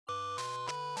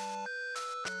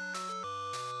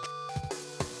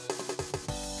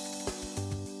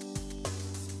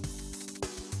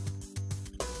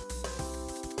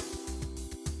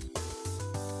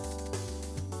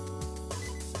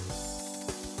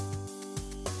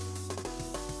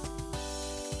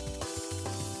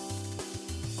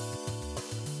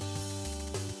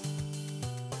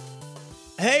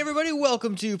Hey everybody,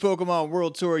 welcome to Pokemon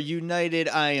World Tour United.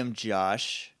 I am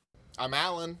Josh. I'm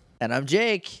Alan. And I'm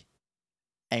Jake.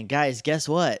 And guys, guess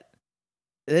what?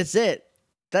 That's it.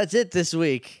 That's it this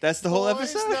week. That's the whole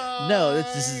Boys episode? No,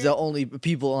 this is the only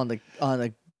people on the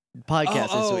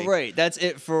podcast this week. Right. That's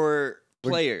it for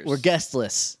players. We're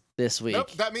guestless this week.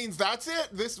 Nope, that means that's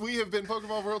it. We have been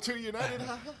Pokemon World Tour United.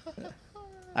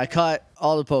 I caught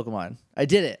all the Pokemon. I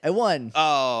did it. I won.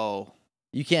 Oh.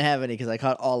 You can't have any because I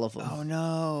caught all of them. Oh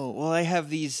no. Well, I have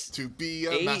these. To be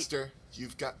a 8. master,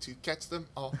 you've got to catch them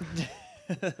all.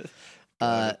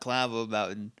 Climb a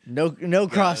mountain. No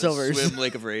crossovers. Swim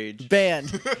Lake of Rage. Banned.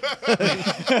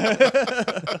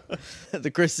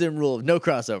 The Chris Sim rule of no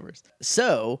crossovers.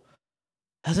 So,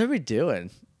 how's everybody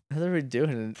doing?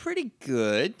 Pretty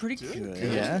good. Doing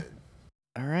good. Yeah.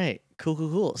 All right.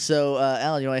 Cool. So,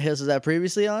 Alan, you want to hit us with that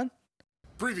previously on?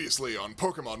 Previously on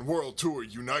Pokemon World Tour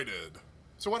United.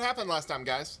 So what happened last time,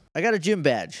 guys? I got a gym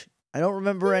badge. I don't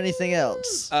remember anything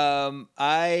else.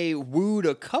 I wooed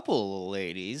a couple of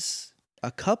ladies.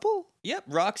 A couple? Yep,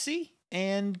 Roxy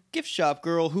and Gift Shop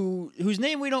Girl, whose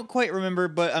name we don't quite remember,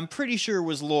 but I'm pretty sure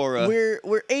was Laura.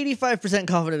 We're 85%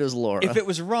 confident it was Laura. If it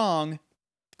was wrong,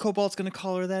 Cobalt's gonna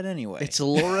call her that anyway. It's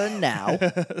Laura now.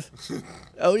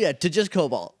 Oh yeah, to just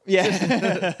Cobalt.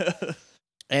 Yeah.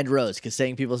 And Rose, because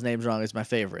saying people's names wrong is my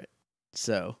favorite.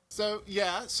 So So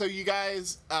you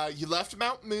guys, you left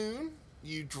Mount Moon.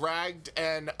 You dragged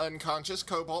an unconscious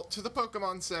Cobalt to the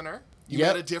Pokemon Center. You Yep.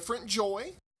 met a different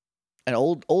Joy. an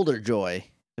older Joy,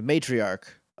 the matriarch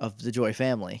of the Joy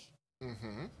family,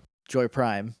 Mm-hmm. Joy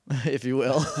Prime, if you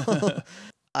will.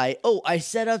 I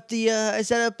set up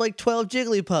like 12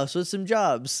 Jigglypuffs with some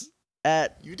jobs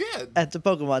at You did. the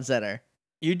Pokemon Center.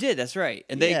 You did, that's right.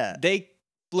 And Yeah. they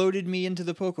floated me into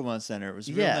the Pokemon Center. It was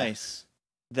real Yeah. nice.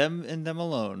 Them and them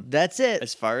alone. That's it.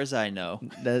 As far as I know.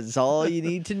 That's all you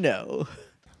need to know.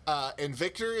 And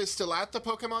Victor is still at the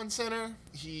Pokemon Center.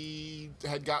 He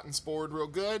had gotten spored real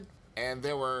good, and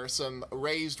there were some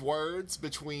raised words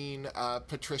between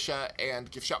Patricia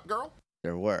and Gift Shop Girl.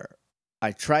 There were.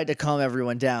 I tried to calm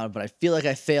everyone down, but I feel like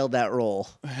I failed that role,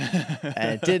 and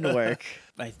it didn't work.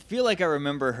 I feel like I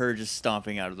remember her just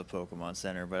stomping out of the Pokemon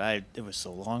Center, but it was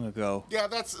so long ago. Yeah,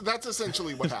 that's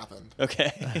essentially what happened.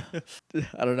 Okay.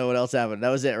 I don't know what else happened. That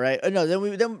was it, right? No.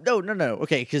 No.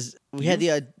 Okay, because we had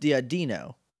the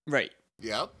Audino, Right.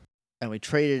 Yep. and we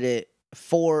traded it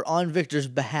on Victor's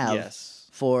behalf Yes.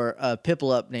 for a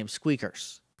Piplup named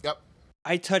Squeakers. Yep.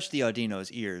 I touched the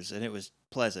Audino's ears, and it was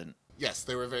pleasant. Yes,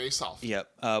 they were very soft. Yep.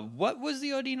 What was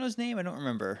the Audino's name? I don't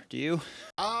remember. Do you?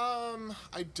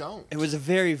 I don't. It was a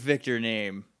very Victor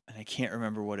name, and I can't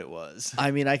remember what it was. I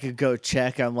mean, I could go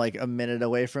check. I'm like a minute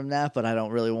away from that, but I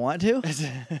don't really want to.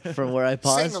 From where I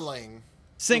paused. Singling.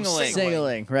 Singling.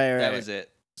 Singling. Right. That was it.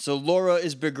 So Laura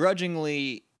is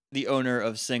begrudgingly the owner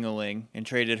of Singling and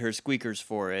traded her Squeakers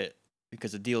for it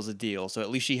because a deal's a deal. So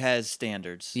at least she has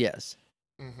standards. Yes.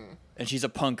 Mm-hmm. And she's a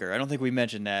punker. I don't think we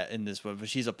mentioned that in this one, but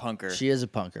she's a punker. She is a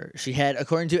punker. She had,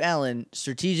 according to Alan,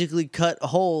 strategically cut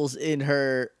holes in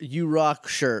her "You Rock"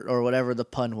 shirt or whatever the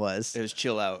pun was. It was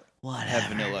chill out. Have Whatever.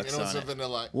 Vanilla It X was on a it.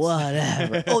 vanilla.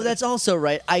 Whatever. Oh, that's also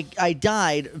right. I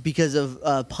died because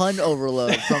of pun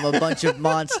overload from a bunch of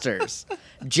monsters.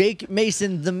 Jake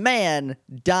Mason, the man,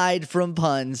 died from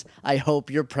puns. I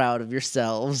hope you're proud of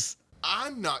yourselves.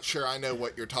 I'm not sure I know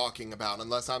what you're talking about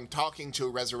unless I'm talking to a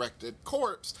resurrected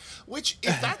corpse, which,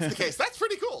 if that's the case, that's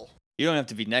pretty cool. You don't have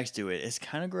to be next to it. It's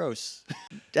kind of gross.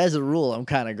 As a rule, I'm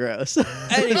kind of gross.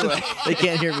 Anyway. They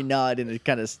can't hear me nod in a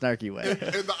kind of snarky way. And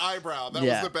the eyebrow. That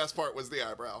Yeah. was the best part, was the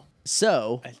eyebrow.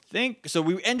 So, I think so.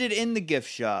 We ended in the gift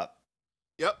shop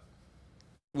Yep.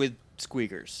 with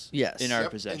Squeakers. Yes. In our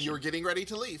Yep. possession. And you were getting ready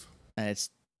to leave. and it's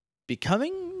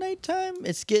becoming nighttime.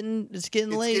 It's getting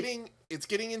late. It's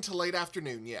getting into late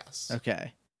afternoon, yes.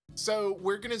 Okay. So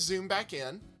we're going to zoom back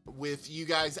in with you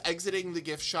guys exiting the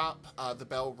gift shop. The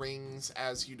bell rings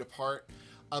as you depart.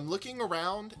 Looking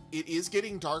around, it is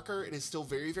getting darker. It is still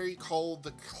very, very cold.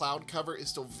 The cloud cover is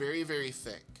still very, very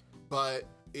thick. But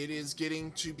it is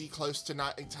getting to be close to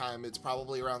nighttime. It's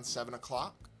probably around 7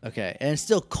 o'clock. Okay. And it's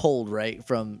still cold, right?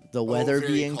 From the weather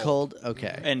very being cold. cold.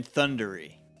 Okay. And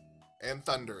thundery. And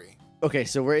thundery. Okay,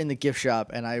 so we're in the gift shop,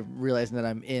 and I realizing that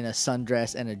I'm in a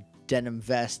sundress and a denim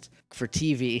vest for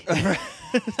TV.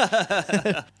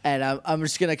 And I'm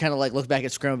just gonna kind of like look back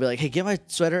at Scrum and be like, "Hey, get my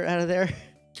sweater out of there."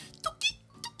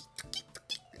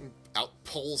 And out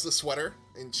pulls the sweater,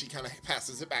 and she kind of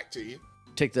passes it back to you.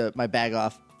 Take my bag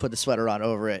off, put the sweater on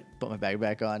over it, put my bag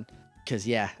back on. Cause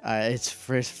it's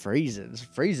freezing. It's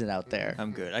freezing out there.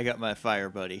 I'm good. I got my fire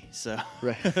buddy, so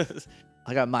Right.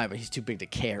 I got mine, but he's too big to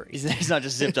carry. he's not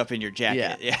just zipped up in your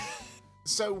jacket. Yeah.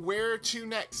 So where to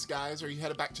next, guys? Are you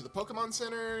headed back to the Pokemon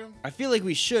Center? I feel like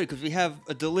we should because we have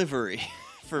a delivery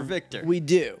for Victor. We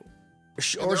do.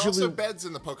 And Or there are should also we? beds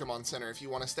in the Pokemon Center if you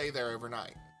want to stay there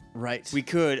overnight. Right. We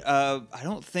could. I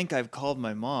don't think I've called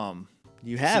my mom.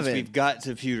 You Since haven't. we've got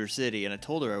to Pewter City, and I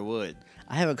told her I would.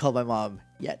 I haven't called my mom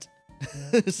yet.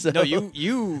 So No,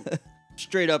 you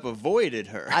straight up avoided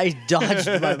her. I dodged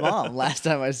my mom last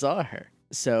time I saw her.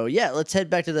 So yeah, let's head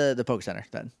back to the Poke Center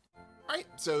then. All right,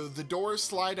 so the doors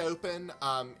slide open.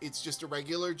 It's just a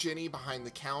regular Jenny behind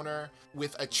the counter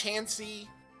with a Chansey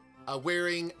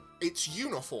wearing its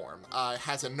uniform.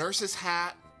 Has a nurse's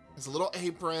hat, has a little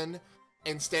apron,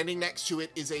 and standing next to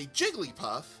it is a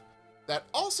Jigglypuff that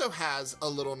also has a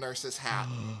little nurse's hat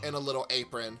and a little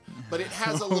apron, but it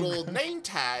has a little name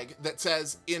tag that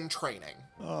says "in training."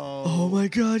 Oh my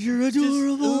God, you're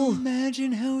adorable!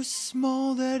 Imagine how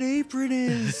small that apron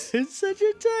is. It's such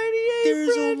a tiny apron.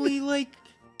 There's only like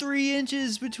 3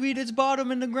 inches between its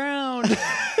bottom and the ground.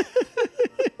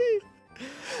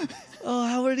 Oh,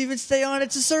 how would it even stay on?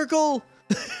 It's a circle.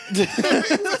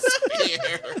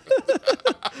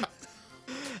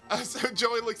 So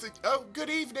Joey looks like, "Oh, good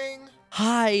evening."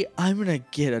 Hi, I'm gonna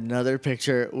get another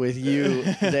picture with you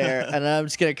there, and I'm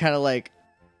just gonna kind of like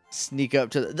sneak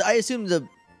up to I assume the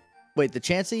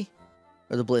Chansey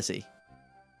or the Blissey?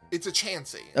 It's a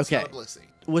Chansey. It's Okay. not a Blissey.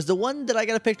 Was the one that I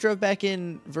got a picture of back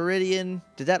in Viridian,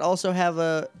 did that also have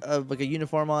a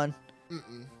uniform on?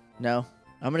 Mm-mm. No?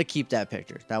 I'm gonna keep that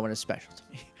picture. That one is special to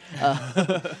me.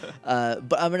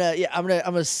 But I'm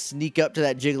gonna sneak up to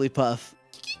that Jigglypuff,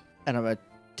 and I'm gonna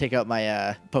take out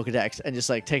my Pokedex and just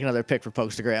like take another pic for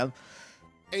Pokestagram.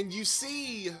 And you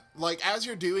see, like, as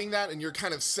you're doing that and you're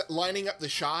kind of lining up the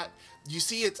shot, you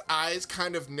see its eyes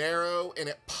kind of narrow and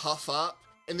it puff up,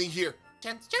 and then you hear,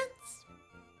 "Chance, chance."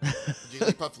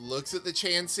 Jigglypuff looks at the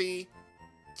Chansey.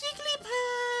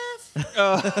 Jigglypuff!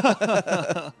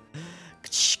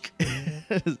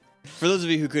 For those of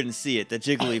you who couldn't see it, the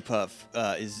Jigglypuff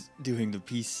is doing the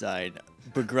peace sign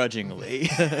begrudgingly.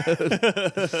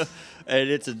 And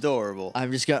it's adorable. I'm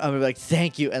gonna be like,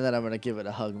 thank you, and then I'm gonna give it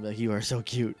a hug and be like, you are so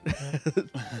cute.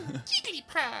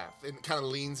 Jigglypuff! And kind of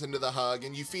leans into the hug,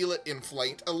 and you feel it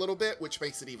inflate a little bit, which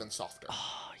makes it even softer.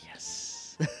 Oh,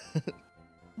 yes.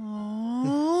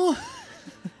 Aww.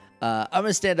 I'm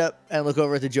gonna stand up and look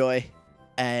over at the Joy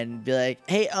and be like,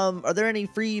 hey, are there any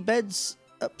free beds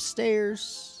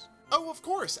upstairs? Oh, of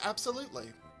course, absolutely.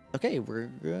 Okay, we're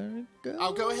gonna go.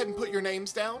 I'll go ahead and put your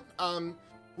names down.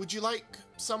 Would you like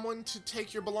someone to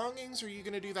take your belongings, or are you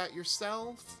going to do that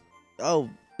yourself? Oh,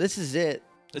 this is it.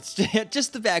 It's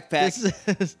just the backpack. This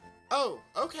is... Oh,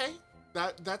 okay.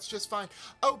 That's just fine.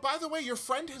 Oh, by the way, your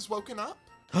friend has woken up.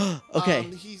 Okay.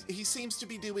 He seems to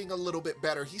be doing a little bit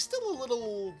better. He's still a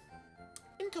little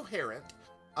incoherent,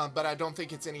 but I don't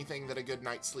think it's anything that a good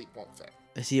night's sleep won't fix.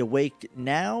 Is he awake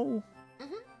now?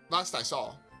 Last I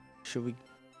saw. Should we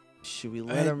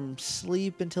let him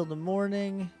sleep until the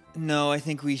morning? No, I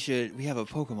think we should. We have a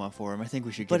Pokemon for him. I think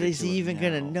we should. But give it is to he him even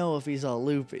gonna now. know if he's all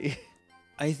loopy?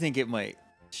 I think it might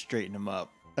straighten him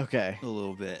up Okay. a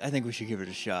little bit. I think we should give it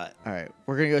a shot. All right.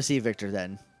 We're gonna go see Victor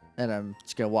then, and I'm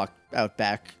just gonna walk out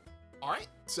back. All right.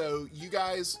 So you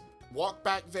guys walk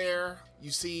back there.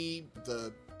 You see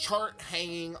the chart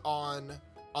hanging on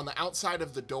the outside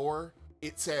of the door.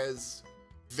 It says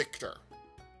Victor.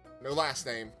 No last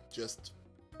name, just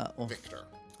Well, Victor.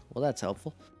 well, that's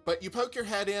helpful. But you poke your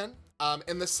head in,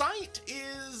 and the site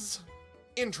is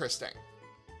interesting.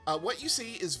 What you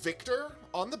see is Victor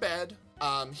on the bed.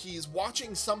 He's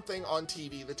watching something on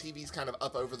TV. The TV's kind of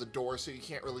up over the door, so you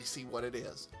can't really see what it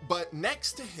is. But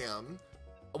next to him,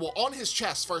 well, on his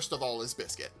chest, first of all, is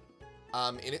Biscuit,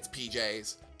 in its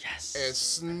PJs, Yes. as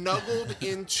snuggled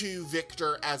into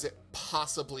Victor as it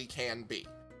possibly can be,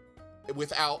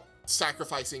 without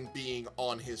sacrificing being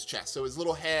on his chest. So his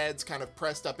little head's kind of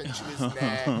pressed up into his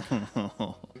neck.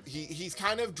 He's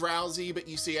kind of drowsy, but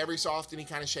you see every so often he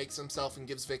kind of shakes himself and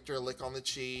gives Victor a lick on the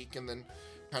cheek and then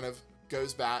kind of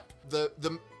goes back. The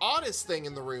oddest thing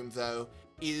in the room, though,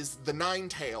 is the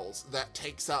Ninetales that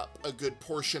takes up a good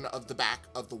portion of the back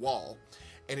of the wall,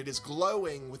 and it is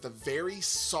glowing with a very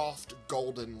soft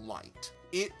golden light.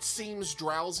 It seems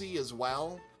drowsy as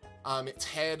well. Its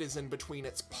head is in between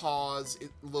its paws. It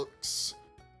looks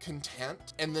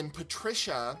content. And then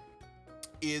Patricia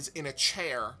is in a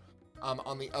chair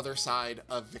on the other side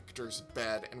of Victor's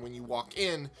bed. And when you walk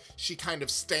in, she kind of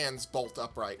stands bolt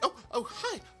upright. Oh,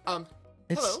 hi.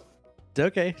 Hello. It's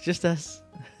okay. Just us.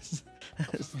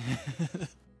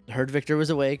 Heard Victor was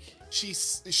awake. She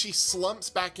slumps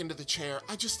back into the chair.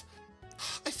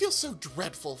 I feel so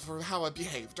dreadful for how I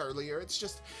behaved earlier. It's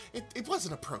just, it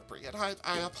wasn't appropriate.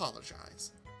 I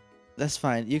apologize. That's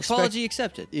fine. Apology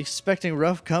accepted. You expecting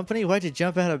rough company? Why'd you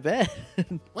jump out of bed?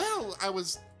 Well, I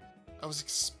was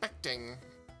expecting,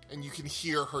 and you can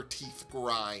hear her teeth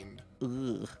grind.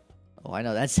 Ugh. Oh, I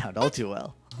know that sound all too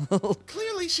well.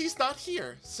 Clearly, she's not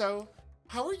here. So,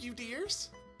 how are you, dears?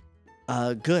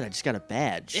 Good. I just got a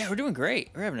badge. Yeah, we're doing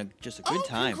great. We're having just a good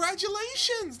time.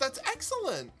 Congratulations! That's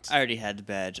excellent. I already had the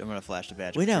badge. I'm gonna flash the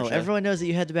badge. We know. Patricia. Everyone knows that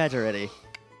you had the badge already.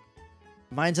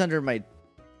 Mine's under my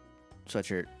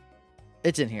sweatshirt.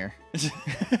 It's in here.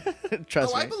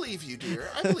 Trust me. I believe you, dear.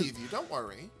 I believe you. Don't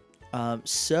worry.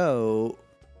 So,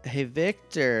 hey,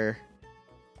 Victor.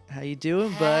 How you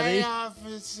doing, buddy? Hey,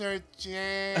 Officer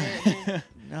J.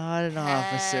 Not an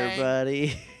officer, Hey.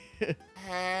 buddy.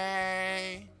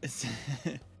 Hey.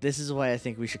 This is why I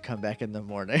think we should come back in the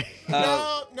morning.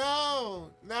 No,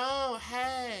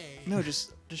 hey. No,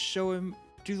 just show him.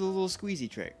 Do the little squeezy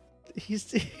trick.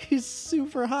 He's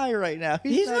super high right now.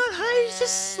 He's not high. He's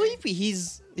just sleepy.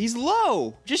 He's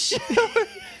low. Just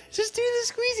just do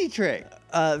the squeezy trick.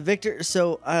 Victor.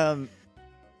 So,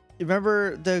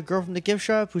 remember the girl from the gift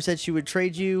shop who said she would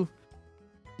trade you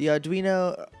the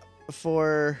Arduino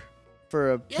for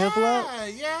a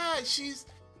Piplup? Yeah, she's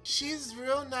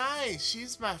real nice.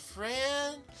 She's my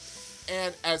friend.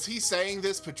 And as he's saying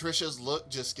this, Patricia's look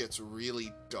just gets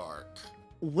really dark.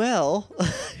 Well,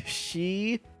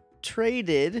 she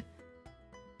traded,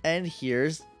 and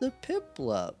here's the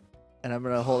Piplup. And I'm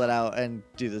gonna hold it out and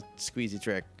do the squeezy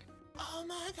trick. Oh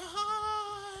my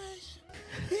gosh!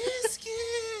 Biscuit!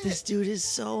 This dude is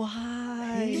so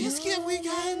high. Biscuit, we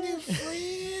got a new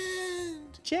friend!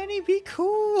 Jenny, be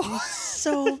cool.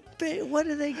 So big. What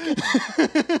do they?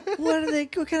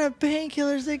 What kind of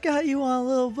painkillers they got you on,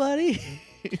 little buddy?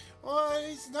 Well,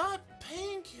 it's not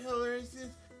painkillers.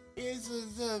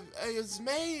 It's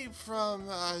made from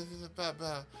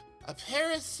a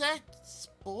parasect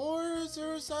spores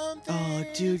or something. Oh,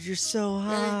 dude, you're so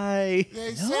high. They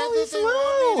No, said that he's they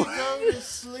want me low. to go to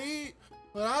sleep,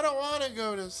 but I don't want to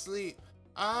go to sleep.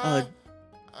 I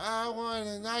want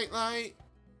a nightlight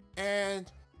and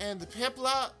the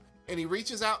Piplup. And he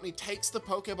reaches out and he takes the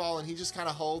Pokeball and he just kind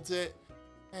of holds it.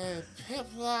 And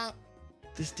Piplup,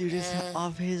 This dude is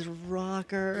off his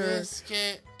rocker.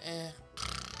 Biscuit,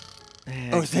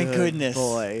 Oh, thank Good goodness.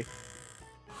 boy.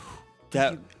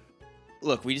 That.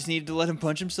 Look, we just needed to let him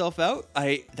punch himself out.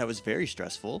 That was very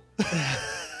stressful.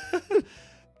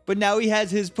 But now he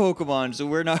has his Pokemon, so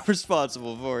we're not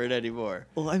responsible for it anymore.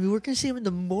 Well, I mean, we're gonna see him in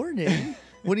the morning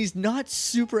when he's not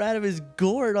super out of his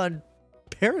gourd on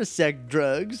Parasect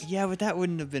drugs. Yeah, but that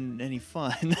wouldn't have been any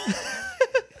fun.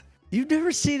 You've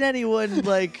never seen anyone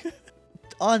like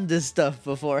on this stuff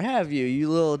before, have you? You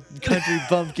little country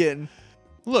bumpkin.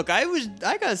 Look, I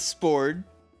got spored.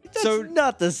 That's so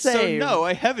not the So same. no,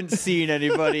 I haven't seen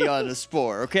anybody on a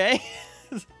spore, okay?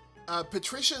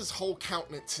 Patricia's whole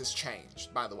countenance has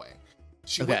changed, by the way.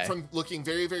 She Okay. went from looking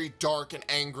very, very dark and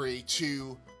angry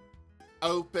to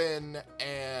open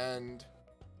and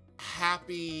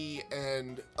happy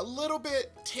and a little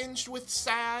bit tinged with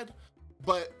sad,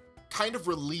 but kind of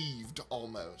relieved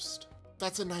almost.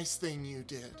 That's a nice thing you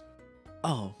did.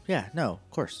 Oh yeah, no,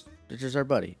 of course. This is our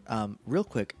buddy. Real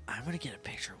quick, I'm gonna get a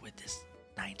picture with this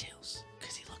Ninetales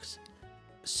because he looks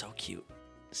so cute.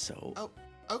 So Oh,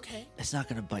 okay. it's not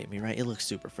gonna bite me, right? It looks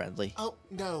super friendly. Oh,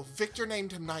 no. Victor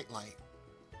named him Nightlight.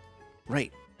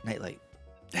 Right, Nightlight.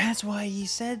 That's why he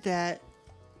said that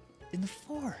in the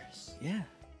forest. Yeah.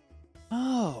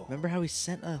 Oh. Remember how he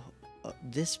sent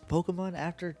this Pokemon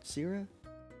after Sierra?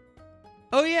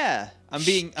 Oh yeah. I'm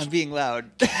being loud.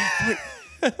 I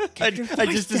your just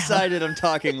voice down. decided I'm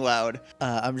talking loud.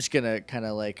 I'm just gonna kind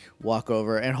of like walk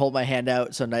over and hold my hand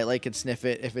out so Nightlight can sniff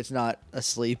it if it's not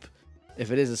asleep. If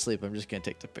it is asleep, I'm just gonna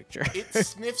take the picture. It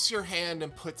sniffs your hand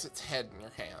and puts its head in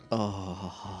your hand.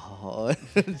 Oh,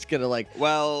 it's gonna like.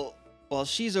 Well, while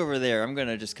she's over there, I'm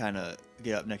gonna just kind of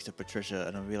get up next to Patricia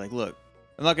and I'll be like, look,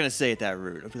 I'm not gonna say it that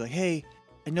rude. I'll be like, hey,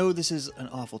 I know this is an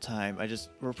awful time.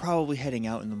 We're probably heading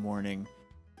out in the morning.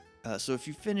 So if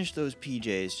you finish those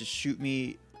PJs, just shoot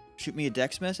me a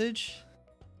Dex message,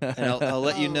 and I'll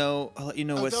let you know. I'll let you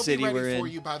know what they'll city be ready we're for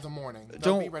in. you by the morning. They'll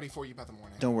Don't- be ready for you by the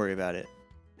morning. Don't worry about it.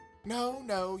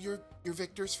 No, you're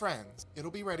Victor's friends. It'll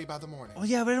be ready by the morning. Well,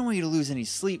 yeah, but I don't want you to lose any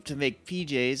sleep to make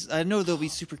PJs. I know they'll be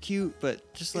super cute,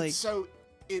 but just like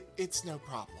It's no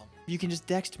problem. you can just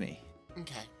Dext me.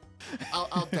 Okay.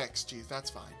 I'll text you. That's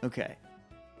fine. Okay.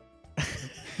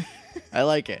 I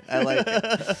like it. I like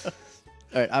it.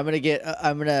 All right,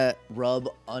 I'm gonna rub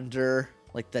under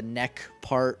like the neck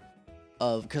part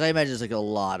of because I imagine there's like a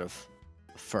lot of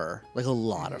fur, like a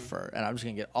lot of fur, and I'm just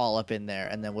gonna get all up in there,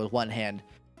 and then with one hand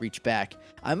reach back.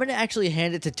 I'm gonna actually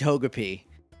hand it to Togepi.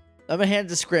 I'm gonna hand it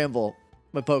to Scramble,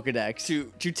 my Pokedex,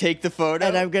 to take the photo.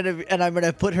 and I'm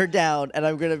gonna put her down, and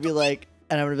I'm gonna be like,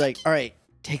 all right,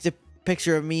 take the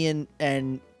picture of me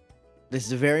and this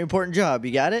is a very important job.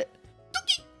 You got it?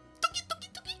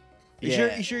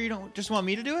 You sure you don't just want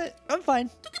me to do it? I'm fine.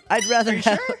 I'd rather Are you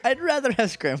have, sure? I'd rather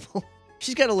have Scramble.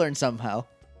 She's got to learn somehow.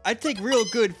 I take real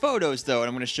good photos though, and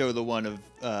I'm gonna show the one of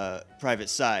Private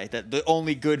Sai, that the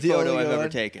only good photo only I've good ever one?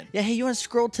 taken. Yeah, hey, you want to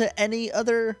scroll to any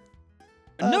other?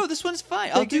 No, this one's fine.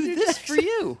 I'll thank you, do this for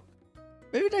you.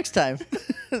 Maybe next time.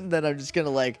 Then I'm just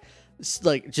gonna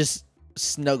just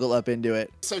snuggle up into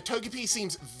it. So Togepi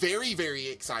seems very, very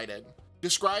excited.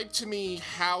 Describe to me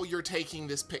how you're taking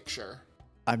this picture.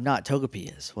 I'm not.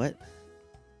 Togepi is what?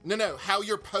 No, how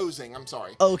you're posing. I'm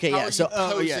sorry. Okay, How yeah. are you So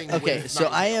posing okay, with so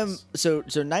I am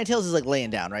Ninetales? so Ninetales is like laying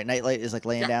down, right? Nightlight is like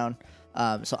laying Yeah.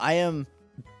 down. So I am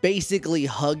basically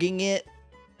hugging it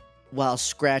while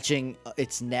scratching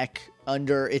its neck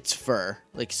under its fur.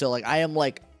 Like I am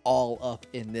like all up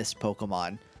in this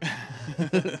Pokemon.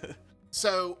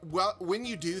 So, well, when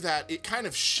you do that, it kind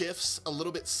of shifts a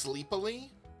little bit sleepily,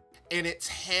 and its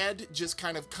head just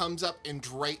kind of comes up and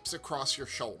drapes across your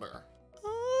shoulder.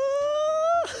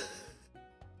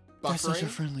 That's such a Buffering?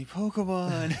 friendly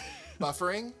Pokemon.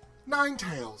 Buffering?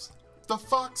 Ninetales, the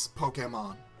fox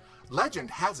Pokemon. Legend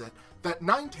has it that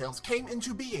Ninetales came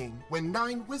into being when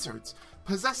 9 wizards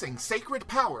possessing sacred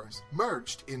powers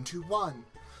merged into one.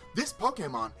 This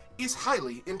Pokemon is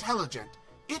highly intelligent.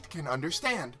 It can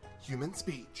understand human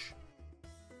speech.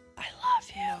 I love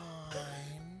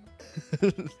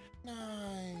you.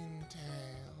 Ninetales.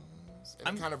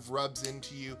 And it kind of rubs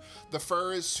into you. The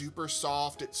fur is super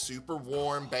soft. It's super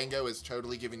warm. Bango is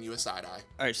totally giving you a side eye.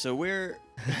 All right, so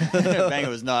Bango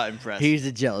was not impressed. He's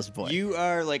a jealous boy. You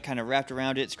are like kind of wrapped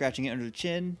around it, scratching it under the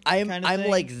chin. I'm kind of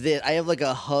thing? like this. I have like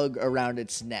a hug around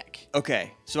its neck.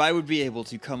 Okay, so I would be able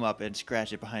to come up and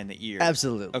scratch it behind the ear.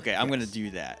 Absolutely. Okay, I'm gonna yes. do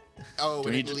that. Oh, Do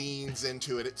and we it need to- leans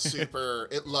into it. It's super.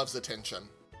 It loves attention.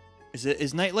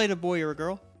 Is Nightlight a boy or a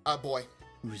girl? Boy.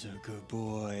 Who's a good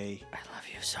boy? I love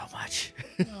you so much.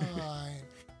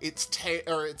 Its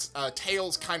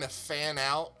tails kind of fan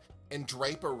out and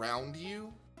drape around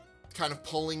you, kind of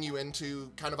pulling you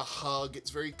into kind of a hug.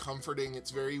 It's very comforting. It's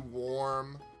very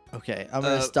warm. Okay, I'm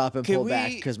gonna stop and can pull back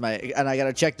we- because I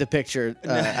gotta check the picture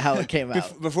how it came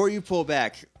out. Before you pull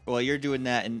back, while you're doing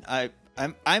that, and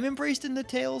I'm embraced in the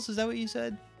tails. Is that what you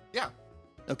said? Yeah.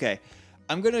 Okay,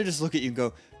 I'm gonna just look at you and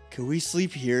go, "Can we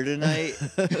sleep here tonight?"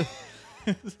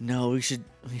 No, we should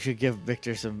give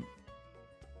Victor some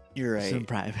You're right.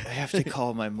 private. I have to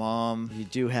call my mom. You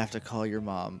do have to call your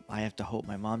mom. I have to hope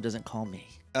my mom doesn't call me.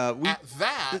 At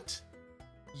that,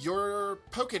 your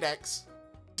Pokedex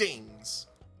dings.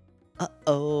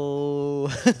 Uh-oh.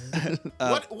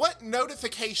 What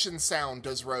notification sound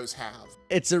does Rose have?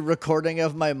 It's a recording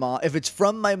of my mom. If it's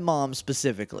from my mom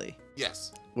specifically,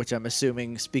 Yes. which I'm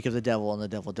assuming speak of the devil and the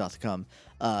devil doth come,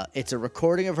 it's a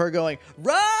recording of her going,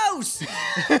 Rose!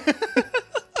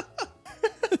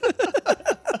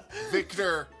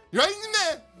 Victor.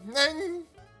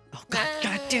 Oh,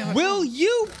 God damn it. Will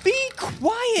you be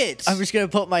quiet? I'm just going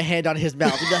to put my hand on his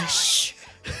mouth and be like, shh.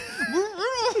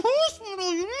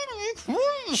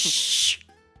 Shh.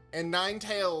 And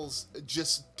Ninetales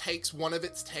just takes one of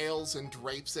its tails and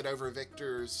drapes it over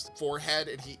Victor's forehead,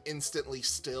 and he instantly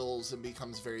stills and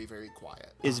becomes very, very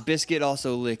quiet. Is Biscuit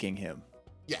also licking him?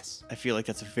 Yes. I feel like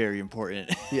that's a very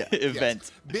important Yeah.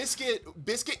 event. Yes.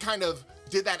 Biscuit kind of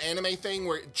did that anime thing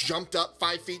where it jumped up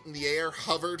 5 feet in the air,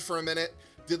 hovered for a minute,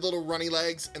 did little runny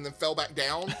legs, and then fell back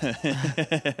down.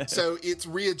 So it's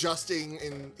readjusting,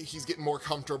 and he's getting more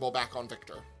comfortable back on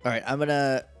Victor. All right, I'm going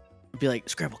to be like,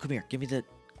 Scrabble, come here. Give me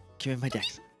my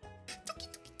dex.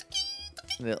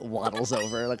 And it waddles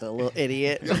over like a little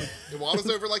idiot. Yep. It waddles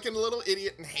over like a little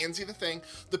idiot and hands you the thing.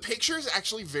 The picture is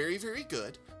actually very, very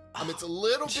good. It's a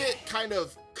little bit kind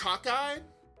of cockeyed.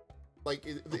 Like,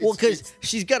 Well, because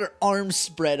she's got her arms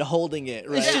spread holding it,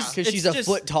 right? Yeah. Because she's a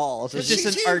foot tall. So It's she's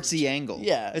just an She's artsy angle.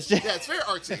 Yeah. It's just, yeah, it's very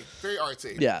artsy. Very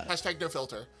artsy. Yeah. Hashtag no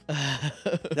filter.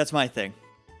 that's my thing.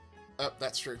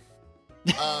 That's true.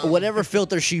 whatever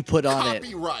filter she put on it.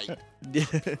 Copyright.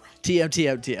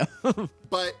 TM.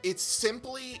 But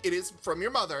it is from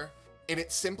your mother, and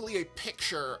it's simply a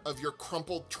picture of your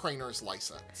crumpled trainer's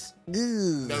license.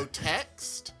 No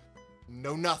text,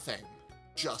 no nothing,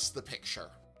 just the picture.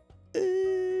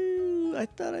 Ooh, I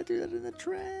thought I threw that in the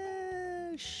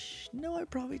trash. No, I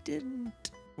probably didn't.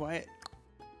 Why?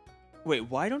 Wait,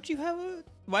 why don't you have a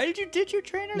Why did you ditch your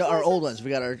trainer? No, our old ones.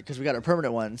 We got our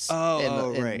permanent ones. in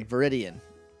Right. Viridian,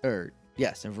 in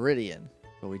Viridian,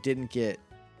 but we didn't get.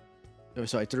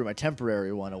 So I threw my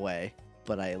temporary one away,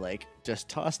 but I like just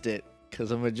tossed it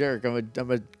because I'm a jerk. I'm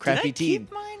a crappy Did I teen.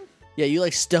 keep mine? Yeah, you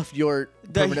like stuffed your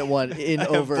permanent one in I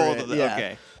have over both it. of them. Yeah.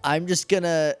 Okay. I'm just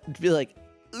gonna be like,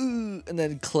 ooh, and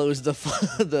then close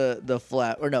the the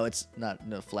flap. Or no, it's not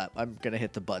no flap. I'm gonna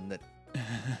hit the button that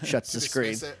shuts the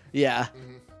screen. Dismiss it. Yeah,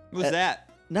 What was that?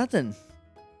 nothing.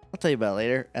 I'll tell you about it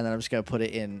later. And then I'm just gonna put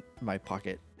it in my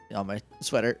pocket on my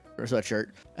sweater or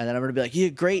sweatshirt. And then I'm gonna be like, yeah,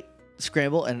 great,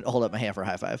 scramble, and hold up my hand for a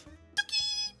high five.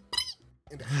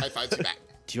 And high fives you back.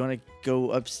 Do you want to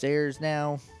go upstairs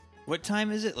now? What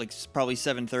time is it? Like probably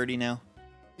 7:30 now.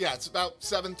 Yeah, it's about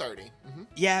 7:30. Mm-hmm.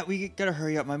 Yeah, we gotta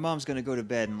hurry up. My mom's gonna go to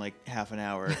bed in like half an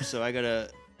hour, so I gotta.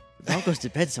 Mom goes to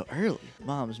bed so early.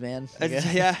 Moms, man.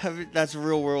 Yeah, that's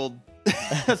real world.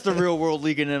 That's the real world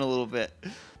leaking in a little bit.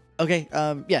 Okay.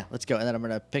 Yeah. Let's go. And then I'm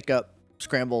gonna pick up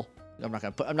scramble. I'm not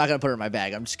gonna put her in my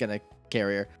bag. I'm just gonna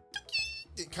carry her.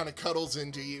 It kind of cuddles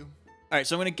into you. All right,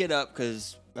 so I'm gonna get up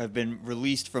because I've been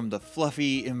released from the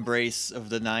fluffy embrace of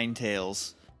the Nine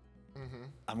Tails. Mm-hmm.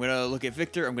 I'm gonna look at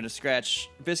Victor. I'm gonna scratch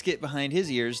Biscuit behind his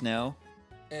ears now.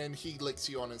 And he licks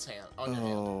you on his hand. On your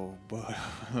hand. Oh,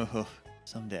 boy.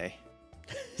 Someday.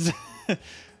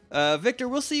 Victor,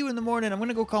 we'll see you in the morning. I'm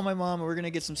gonna go call my mom and we're gonna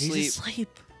get some sleep. He's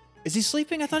asleep. Is he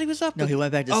sleeping? I thought he was up. No, he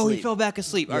went back to Oh, sleep. he fell back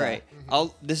asleep. All Yeah. right.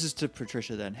 Mhm. This is to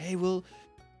Patricia then. Hey, we'll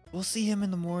see him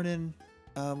in the morning.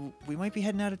 We might be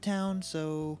heading out of town,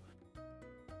 so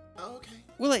Oh, okay.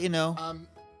 we'll let you know.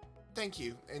 Thank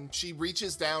you. And she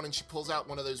reaches down and she pulls out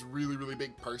one of those really, really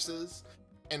big purses.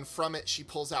 And from it, she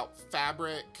pulls out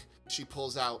fabric. She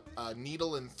pulls out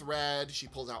needle and thread. She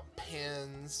pulls out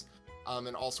pins,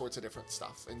 and all sorts of different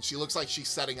stuff. And she looks like she's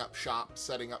setting up shop,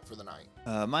 setting up for the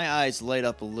night. My eyes light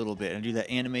up a little bit and do that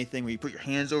anime thing where you put your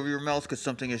hands over your mouth because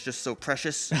something is just so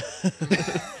precious.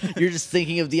 You're just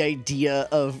thinking of the idea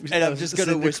of. And I'm of just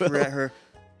gonna Cyndaquil. whisper at her,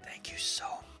 "Thank you so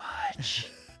much."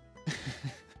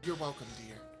 You're welcome, dear.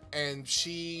 And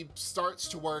she starts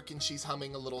to work and she's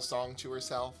humming a little song to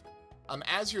herself.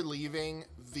 As you're leaving,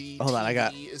 the Hold on,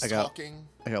 TV is I got- talking.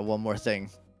 I got one more thing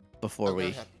before Oh, go we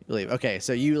ahead. leave. Okay,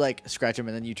 so you like scratch him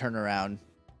and then you turn around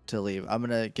to leave. I'm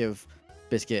gonna give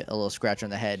Biscuit a little scratch on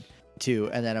the head too,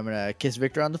 and then I'm gonna kiss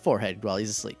Victor on the forehead while he's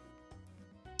asleep.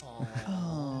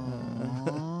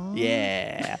 Aw.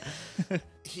 Yeah.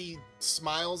 He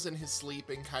smiles in his sleep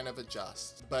and kind of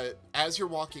adjusts. But as you're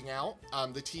walking out,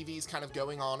 the TV's kind of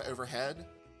going on overhead.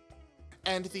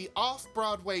 And the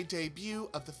off-Broadway debut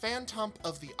of the Phantom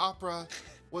of the Opera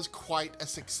was quite a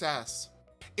success.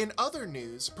 In other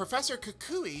news, Professor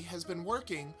Kukui has been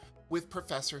working with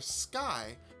Professor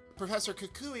Sky. Professor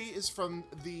Kukui is from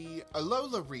the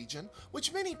Alola region,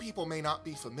 which many people may not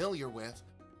be familiar with,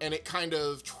 and it kind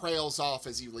of trails off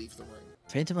as you leave the room.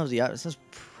 Phantom of the Opera sounds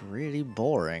pretty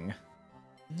boring.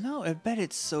 No, I bet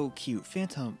it's so cute.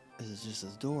 Phantom is just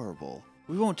adorable.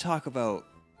 We won't talk about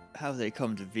how they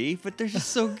come to be, but they're just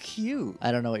so cute.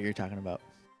 I don't know what you're talking about.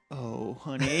 Oh,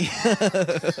 honey.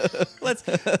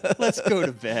 let's go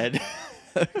to bed.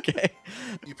 Okay.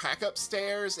 You pack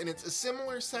upstairs, and it's a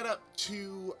similar setup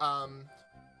to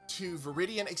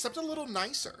Viridian, except a little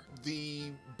nicer.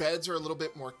 The beds are a little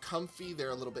bit more comfy. They're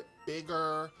a little bit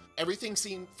bigger. Everything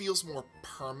feels more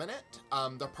permanent.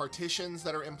 The partitions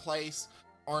that are in place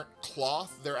aren't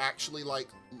cloth. They're actually like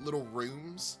little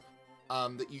rooms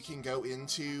that you can go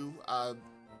into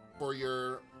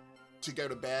to go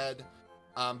to bed.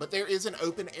 But there is an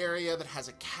open area that has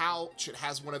a couch. It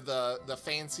has one of the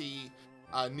fancy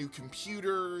new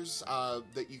computers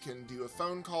that you can do a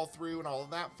phone call through and all of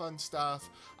that fun stuff.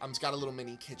 It's got a little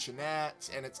mini kitchenette,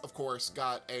 and it's of course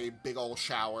got a big old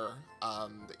shower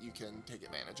that you can take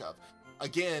advantage of.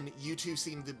 Again, you two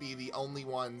seem to be the only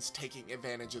ones taking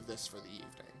advantage of this for the evening.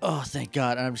 Oh, thank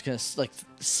God. And I'm just gonna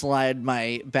slide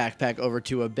my backpack over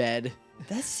to a bed.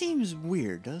 That seems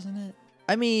weird, doesn't it?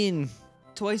 I mean,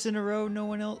 Twice in a row, no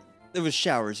one else. It was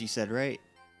showers, you said, right?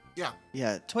 Yeah.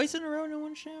 Yeah, twice in a row, no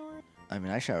one showered.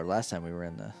 I showered last time we were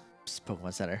in the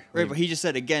Pokemon Center. Right, but he just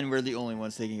said again we're the only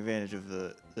ones taking advantage of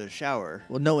the shower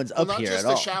Well, no one's Well, up not here just at the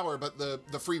all. shower, but the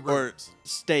free or rooms.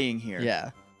 staying here.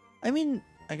 Yeah. I mean,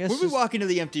 I guess. When we just- walk into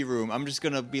the empty room, I'm just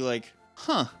gonna be like,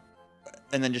 huh,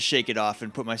 and then just shake it off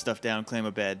and put my stuff down, claim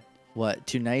a bed. What?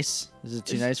 Too nice? Is it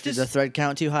too It's nice for just- the thread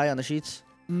count too high on the sheets?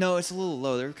 No, it's a little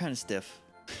low. They're kind of stiff.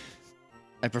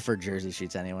 I prefer jersey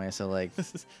sheets anyway. So like,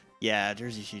 Yeah,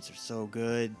 jersey sheets are so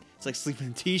good. It's like sleeping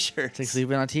in t-shirts. it's like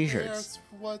sleeping on t-shirts. There's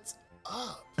what's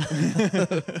up.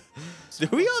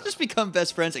 Did we all just become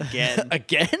best friends again?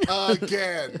 Again?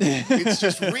 Again. It's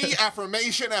just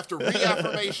reaffirmation after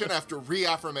reaffirmation after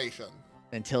reaffirmation.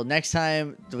 Until next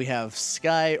time, we have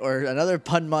Sky or another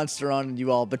pun monster on and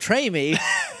you all betray me.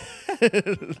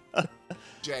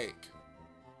 Jake,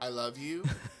 I love you.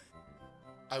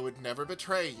 I would never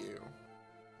betray you.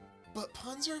 But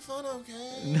puns are fun,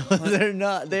 okay? No, they're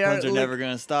not. They Puns are like- never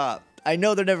gonna stop. I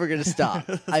know they're never going to stop.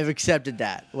 I've accepted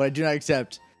that. What I do not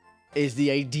accept is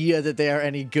the idea that they are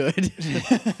any good.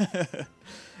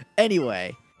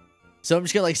 Anyway, so I'm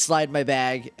just going to like slide my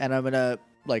bag and I'm going to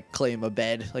like claim a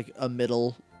bed, like a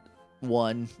middle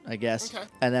one, I guess. Okay.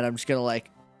 And then I'm just going to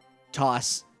like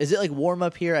toss. Is it like warm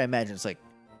up here? I imagine it's like,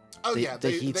 Oh, The- yeah. the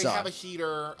They heat's have on. a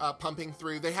heater pumping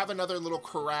through. They have another little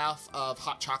carafe of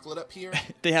hot chocolate up here.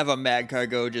 They have a Mad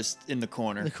Cargo just in the the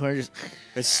corner. corner just,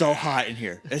 It's so hot in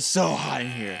here. It's so hot in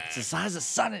here. it's the size of the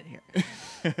sun in here.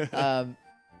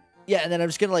 Yeah, and then I'm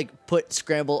just going to like put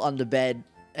Scramble on the bed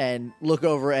and look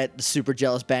over at the super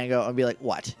jealous Bango and be like,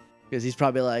 what? Because he's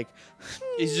probably like,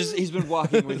 He's been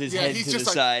walking with his Yeah, head he's to the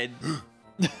just like- side.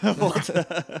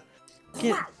 What?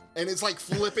 And it's like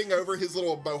flipping over his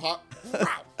little mohawk.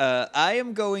 I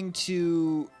am going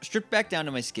to strip back down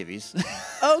to my skivvies.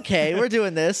 okay, we're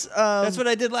doing this. That's what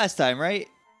I did last time, right?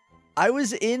 I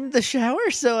was in the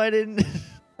shower, so I didn't.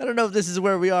 I don't know if this is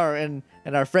where we are in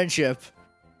our friendship.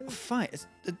 Fine.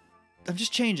 I'm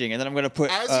just changing, and then I'm gonna put.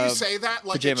 As you say that,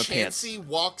 like a pajama pants. Chansey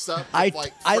walks up with I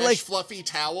fresh, like- fluffy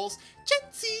towels.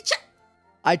 Chansey,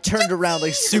 I turned around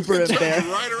like super Turns embarrassed.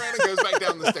 right around and goes back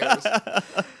down the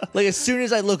stairs. Like as soon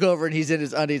as I look over and he's in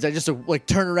his undies, I just like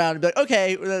turn around and be like,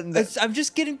 okay. I'm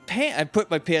just getting pants. I put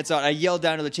my pants on. I yelled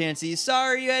down to the Chansey,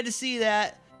 "Sorry, you had to see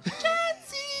that."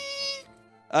 Chansey!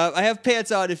 I have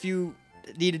pants on if you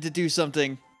needed to do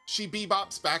something. She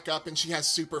bebops back up and she has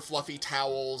super fluffy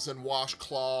towels and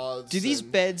washcloths. Do these and-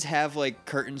 beds have like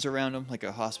curtains around them, like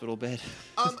a hospital bed?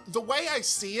 The way I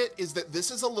see it is that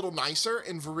this is a little nicer.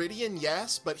 In Viridian,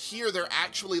 yes, but here they're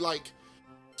actually like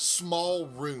small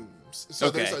rooms. So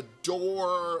Okay. there's a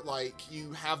door, like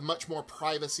you have much more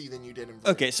privacy than you did in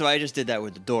Viridian. Okay, so I just did that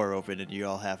with the door open, and you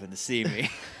all happen to see me.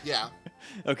 Yeah.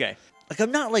 Okay. Like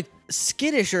I'm not like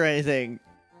skittish or anything,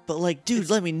 but like, dude,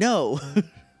 let me know.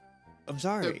 I'm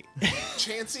sorry.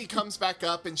 Chansey comes back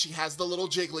up and she has the little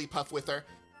Jigglypuff with her.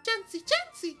 Chansey,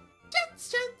 Chansey,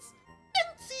 Chansey.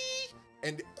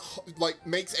 And like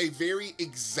makes a very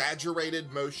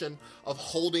exaggerated motion of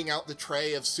holding out the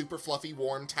tray of super fluffy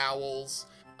warm towels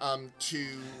to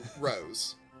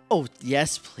Rose. Oh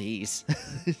yes, please.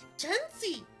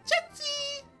 Chansey,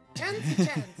 Chansey, Chansey,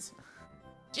 Chance.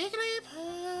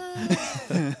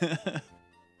 Jigglypuff.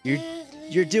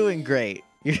 You're doing great.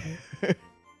 Jigglypuff.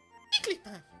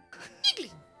 Jiggly.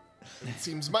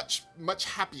 Seems much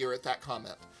happier at that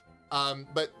comment.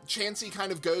 But Chansey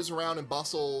kind of goes around and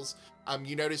bustles.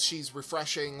 You notice she's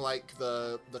refreshing like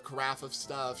the carafe of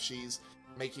stuff. She's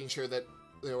making sure that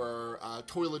there are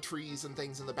toiletries and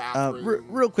things in the bathroom.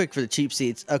 Real quick for the cheap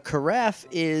seats, a carafe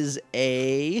is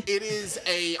a It is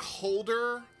a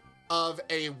holder of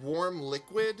a warm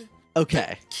liquid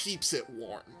okay. that keeps it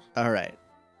warm. All right.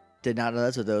 Did not know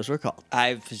that's what those were called.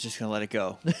 I was just gonna let it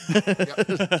go.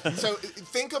 Yep. So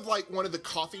think of like one of the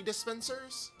coffee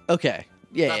dispensers. Okay.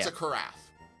 Yeah. That's yeah. a carafe.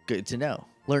 Good to know.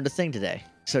 Learned a thing today.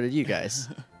 So did you guys.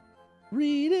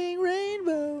 Reading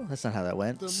Rainbow. That's not how that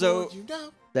went. The So- more you know.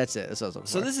 That's it. That's what I was looking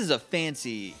So for. this is a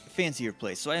fancier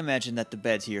place. So I imagine that the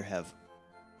beds here have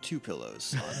 2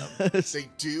 pillows on them. They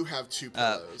do have two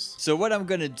pillows. So what I'm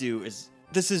gonna do is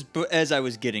as I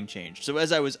was getting changed. So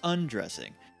as I was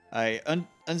undressing, I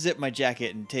unzip my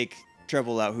jacket and take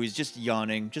Treble out, who's just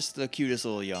yawning, just the cutest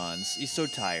little yawns. He's so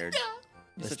tired.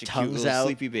 He's His such a cute tongue's little out.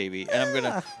 sleepy baby. And I'm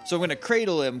gonna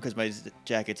cradle him because my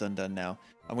jacket's undone now.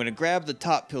 I'm gonna grab the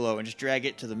top pillow and just drag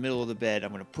it to the middle of the bed.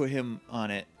 I'm gonna put him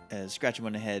on it, scratch him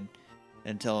on the head,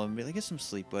 and tell him, "Get some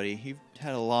sleep, buddy. You've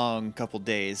had a long couple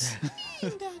days."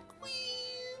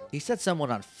 He set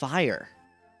someone on fire.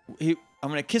 I'm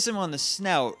gonna kiss him on the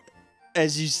snout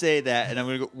as you say that, and I'm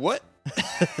gonna go, "What?"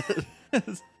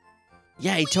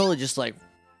 Yeah, he totally just like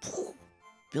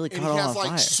Billy And caught he all has on like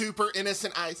fire. super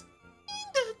innocent eyes.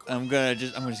 I'm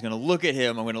just gonna look at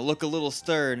him. I'm gonna look a little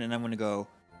stern, and I'm gonna go,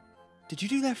 "Did you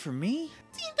do that for me?"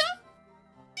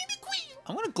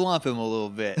 I'm gonna glomp him a little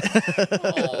bit.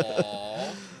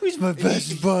 Aww. Who's my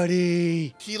best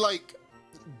buddy? He like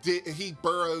he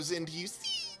burrows into you.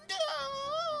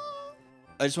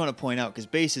 I just want to point out because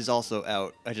Base is also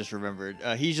out. I just remembered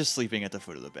he's just sleeping at the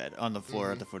foot of the bed, on the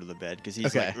floor at the foot of the bed, because he's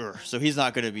Okay. like, "Ugh," so he's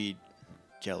not gonna be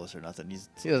jealous or nothing.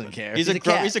 He doesn't care. He's He's a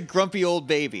cat. He's a grumpy old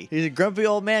baby. He's a grumpy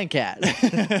old man cat,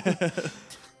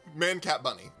 Man, cat,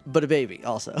 bunny. but a baby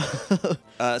also.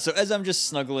 So as I'm just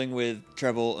snuggling with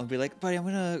Treble, I'll be like, buddy, I'm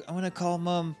gonna call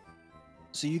Mom,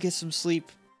 so you get some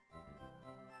sleep.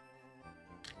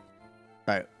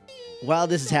 All right. While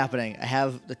this is happening, I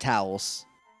have the towels.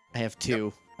 I have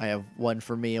two. I have one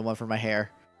for me and one for my hair,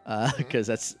 because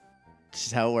that's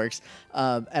just how it works.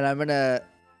 And I'm gonna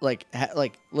like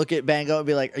look at Bango and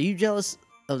be like, "Are you jealous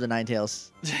of the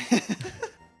Ninetales?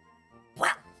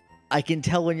 Wow. I can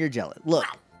tell when you're jealous. Look,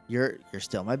 you're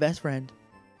still my best friend.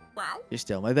 Wow. You're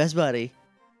still my best buddy.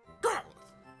 Wow.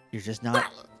 You're just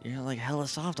not. You're not like hella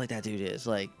soft like that dude is.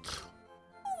 Like,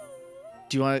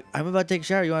 do you want? I'm about to take a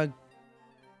shower. You want?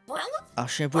 I'll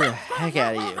shampoo the heck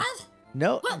out of you.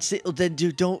 No, see, then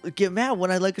dude, don't get mad when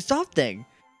I like a soft thing.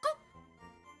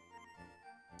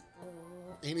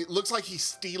 And it looks like he's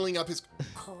stealing up his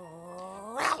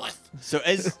Growlithe. So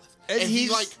as And he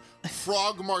he's like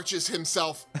frog marches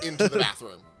himself into the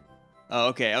bathroom. oh,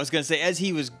 okay, I was gonna say as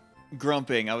he was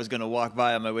grumping, I was gonna walk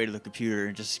by on my way to the computer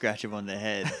and just scratch him on the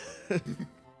head.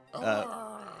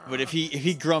 But if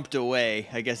he grumped away,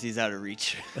 I guess he's out of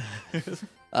reach.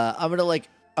 I'm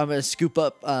gonna scoop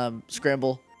up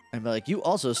Scramble and be like, you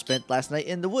also spent last night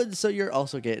in the woods, so you're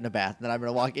also getting a bath. And then I'm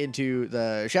gonna walk into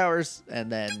the showers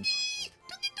and then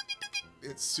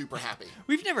It's super happy.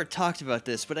 We've never talked about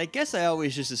this, but I guess I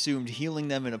always just assumed healing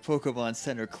them in a Pokemon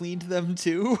Center cleaned them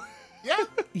too. Yeah.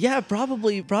 yeah,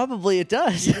 probably it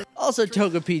does. Also,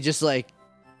 Togepi just like.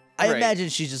 I Right. imagine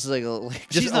she's just like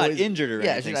just She's not always- injured or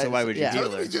yeah, anything, she's so not- why would you yeah.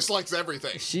 heal her? He just likes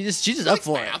everything. She's just likes up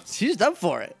for baths. it. She's just up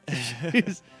for it.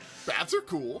 She's- Bats are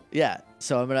cool. yeah.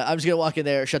 So I'm just gonna walk in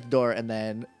there, shut the door, and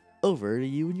then over to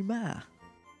you and your ma.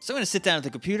 So I'm gonna sit down at the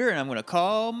computer and I'm gonna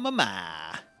call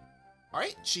Mama. All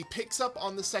right. She picks up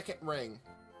on the second ring.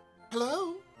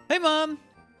 Hello? Hey, Mom.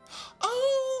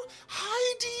 Oh,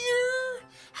 hi, dear.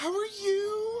 How are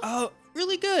you? Oh,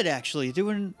 really good actually.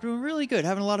 Doing really good.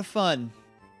 Having a lot of fun.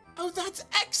 Oh, that's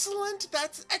excellent.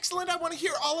 That's excellent. I want to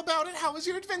hear all about it. How is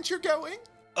your adventure going?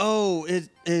 Oh, it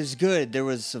is good. There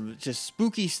was some just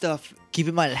spooky stuff Keep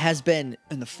in mind, it has been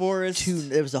in the forest.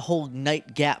 there was a whole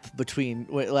night gap between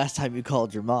last time you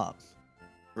called your mom.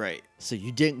 Right. So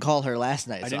you didn't call her last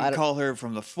night. I so didn't call her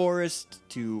from the forest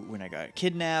to when I got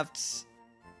kidnapped.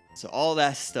 So all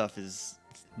that stuff is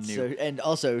new. So, and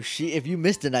also, if you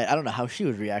missed a night, I don't know how she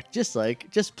would react. Just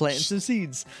planting some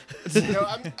seeds. No,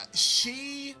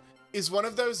 she is one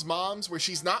of those moms where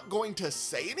she's not going to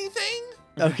say anything,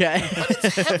 Okay. but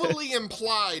it's heavily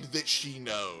implied that she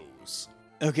knows.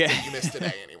 Okay. You missed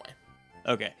today anyway.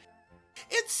 Okay.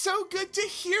 It's so good to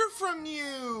hear from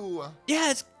you.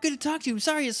 Yeah, it's good to talk to you. I'm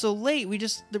sorry it's so late.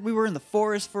 We were in the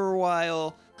forest for a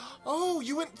while. Oh,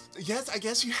 you went. Yes, I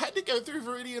guess you had to go through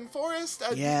Viridian Forest.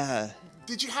 Yeah.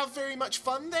 Did you have very much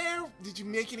fun there? Did you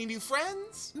make any new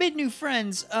friends? Made new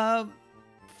friends. Fun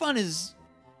is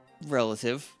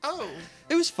relative. Oh.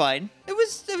 It was fine. It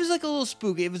was like a little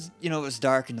spooky. It was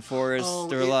dark in the forest. Oh,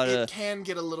 There were a lot it of can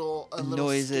get a little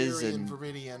noises scary and, in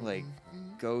Viridian. like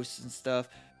Mhm. ghosts and stuff.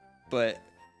 But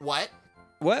What?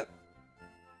 what?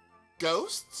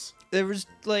 Ghosts? There was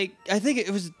like I think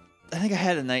I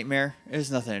had a nightmare. It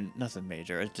was nothing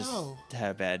major. I just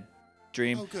had a bad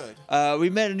dream. Oh, good. We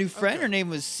met a new friend. Okay. Her name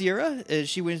was Sierra.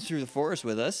 She went through the forest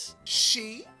with us.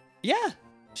 She? Yeah,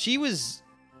 she's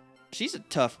a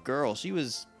tough girl. She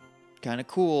was kind of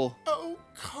cool. Oh,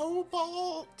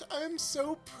 Cobalt, I'm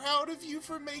so proud of you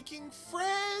for making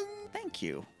friends. Thank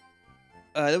you.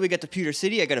 Then we got to Pewter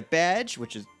City. I got a badge,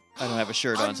 which is I don't have a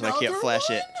shirt on, so I can't Another flash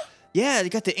it. one? Yeah, I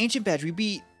got the ancient badge.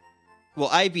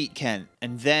 I beat Kent,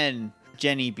 and then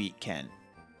Jenny beat Kent.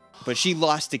 But she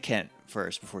lost to Kent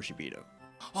first before she beat him.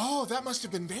 Oh, that must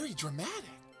have been very dramatic.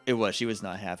 It was. She was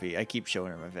not happy. I keep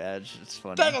showing her my badge. It's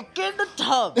funny. Bango, get in the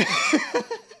tub.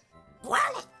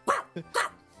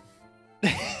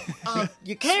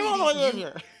 You came all the way in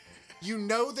here. You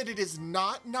know that it is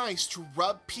not nice to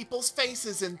rub people's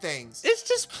faces and things. It's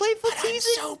just playful But I'm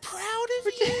teasing. so proud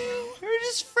of you. We're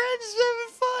just friends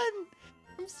having fun.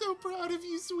 I'm so proud of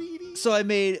you, sweetie. So I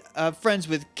made friends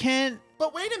with Kent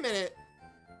But wait a minute.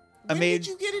 I When made- did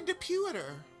you get into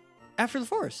Pewter? after the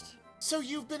forest. So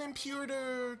you've been in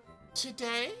Pewter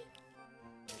today?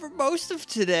 For most of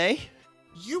today.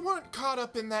 You weren't caught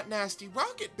up in that nasty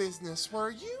rocket business,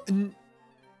 were you?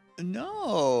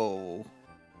 No.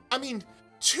 I mean,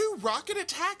 2 rocket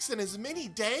attacks in as many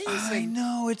days I and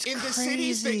know, it's in crazy. the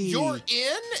cities that you're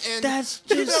in, and That's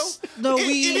you just- know, no, it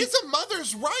we- is a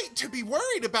mother's right to be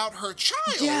worried about her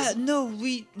child. Yeah, no,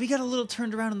 we got a little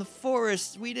turned around in the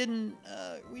forest. We didn't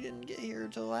get here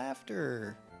till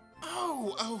after.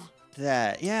 Oh,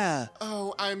 That, yeah.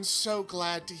 I'm so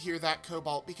glad to hear that,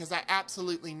 Cobalt, because I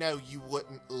absolutely know you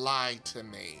wouldn't lie to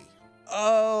me.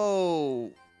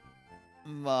 Oh,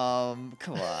 Mom,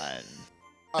 come on.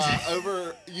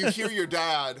 You hear your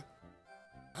dad.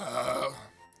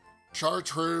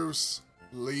 Chartreuse,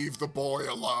 leave the boy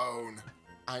alone.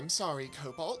 I'm sorry,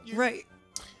 Cobalt. Right.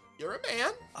 You're a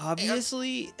man.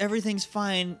 Obviously, everything's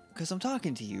fine because I'm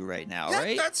talking to you right now, Yeah,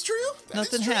 right? that's true. That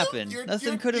is Nothing true. happened.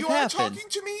 Nothing could have You are happened. talking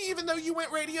to me even though you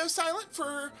went radio silent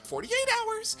for 48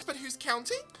 hours. But who's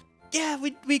counting? Yeah,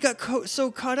 we got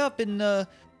so caught up in the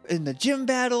gym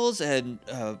battles and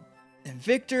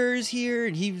Victor's here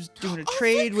and he was doing a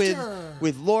trade Victor!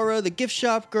 with Laura, the gift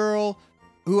shop girl,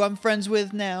 who I'm friends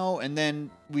with now, and then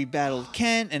we battled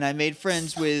Kent and I made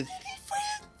friends with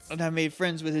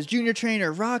his junior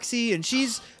trainer Roxy, and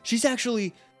she's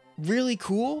actually really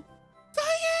cool.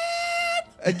 Cyan!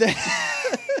 And then-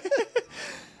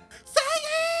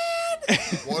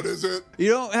 Cyan! What is it? you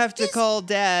don't have to call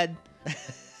Dad.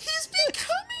 He's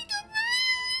becoming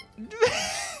a man!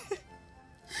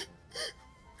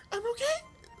 I'm okay.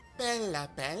 Bella.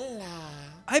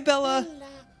 Hi, Bella.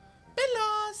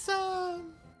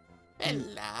 Blossom.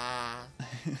 Bella.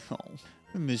 Oh,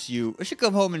 I miss you. I should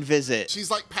come home and visit.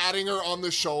 She's like patting her on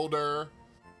the shoulder.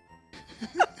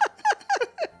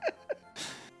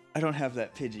 I don't have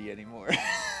that Pidgey anymore.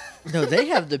 No, they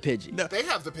have the Pidgey. No. They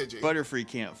have the Pidgey. Butterfree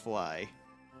can't fly.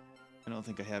 I don't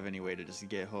think I have any way to just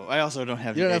get home. I also don't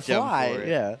have You to don't get have down fly. for it.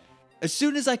 Yeah. As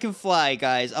soon as I can fly,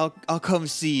 guys, I'll come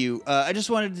see you. I just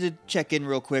wanted to check in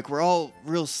real quick. We're all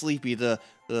real sleepy. The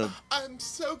I'm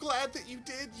so glad that you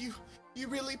did. You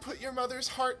really put your mother's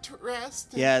heart to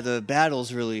rest. yeah, the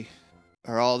battles really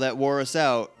are all that wore us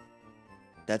out.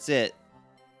 That's it.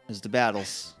 Is the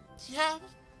battles. Yeah,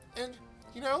 and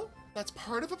that's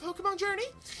part of a Pokemon journey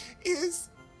is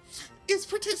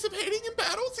participating in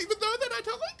battles, even though that I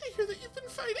don't like to hear that you've been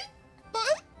fighting.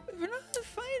 But We're not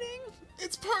fighting.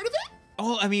 it's part of it.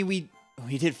 Oh, I mean, we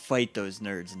did fight those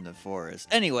nerds in the forest.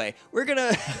 Anyway, we're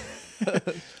gonna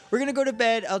go to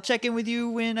bed. I'll check in with you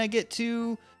when I get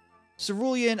to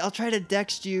Cerulean. I'll try to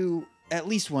text you at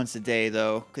least once a day,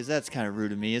 though, because that's kind of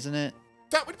rude of me, isn't it?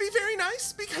 That would be very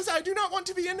nice because I do not want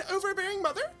to be an overbearing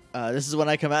mother. This is when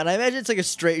I come out, and I imagine it's like a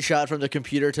straight shot from the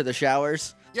computer to the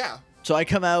showers. Yeah. So I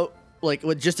come out like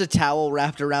with just a towel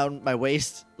wrapped around my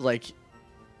waist,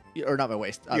 or not my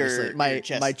waist, obviously, Your my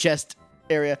chest. chest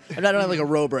area. I don't have like a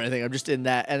robe or anything. I'm just in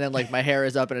that, and then like my hair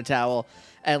is up in a towel,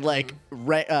 and like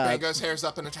Bango's hair's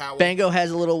up in a towel. Bango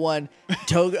has a little one.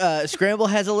 Scramble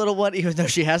has a little one, even though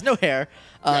she has no hair,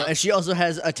 Yeah. and she also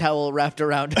has a towel wrapped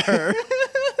around her.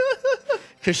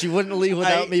 Because she wouldn't leave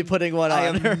without me putting one I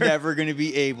on am her. never going to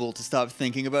be able to stop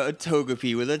thinking about a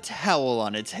Togepi with a towel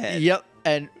on its head. Yep.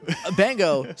 And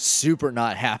Bango, super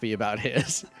not happy about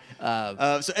his.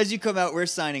 So as you come out, we're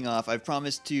signing off. I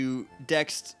promised to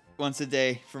text once a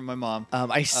day from my mom.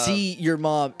 I see your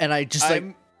mom, and I just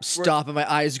I'm- stop, and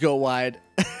my eyes go wide.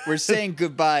 We're saying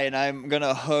goodbye, and I'm going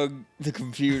to hug the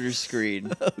computer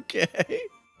screen. Okay.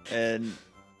 And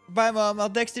bye, Mom. I'll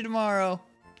text you tomorrow.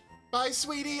 Bye,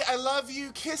 sweetie. I love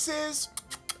you. Kisses.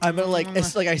 I'm gonna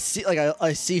it's like I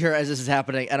see her as this is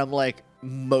happening, and I'm like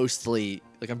mostly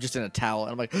like I'm just in a towel,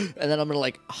 and I'm like, and then I'm gonna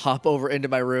like hop over into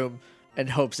my room in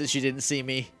hopes that she didn't see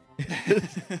me.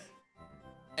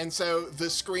 And so the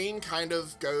screen kind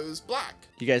of goes black.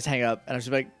 You guys hang up, and I'm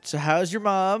just like, so how's your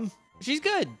mom? She's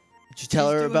good. Did you tell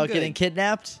She's her doing about good. getting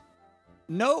kidnapped?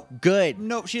 Nope. Good.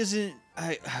 Nope, she doesn't.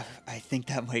 I think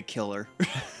that might kill her.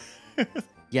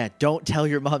 Yeah, don't tell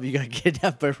your mom you got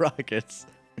kidnapped by rockets.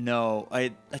 No,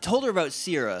 I told her about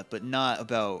Sierra, but not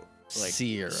about like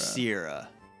Sierra. Sierra.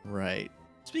 Right.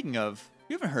 Speaking of,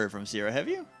 you haven't heard from Sierra, have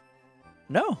you?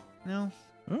 No. No.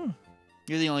 Mm.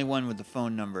 You're the only one with the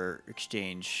phone number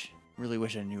exchange. Really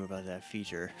wish I knew about that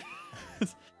feature.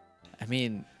 I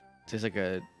mean, there's like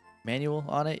a manual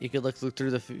on it. You could look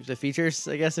through the features,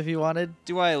 I guess, if you wanted.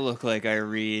 Do I look like I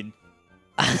read?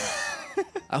 I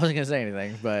wasn't gonna say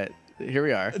anything, but here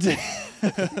we are.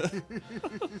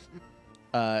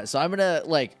 So I'm gonna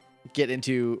like get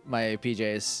into my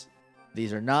PJs.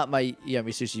 These are not my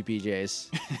Yummy Sushi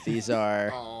PJs. These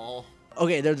are Oh.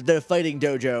 okay. They're the Fighting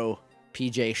Dojo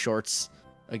PJ shorts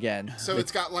again. So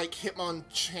it's got like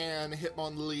Hitmonchan,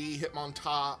 Hitmonlee,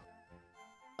 Hitmontop.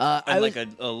 I And was, like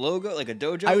a logo, like a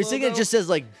dojo. I was thinking it logo? just says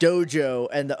like Dojo,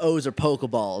 and the O's are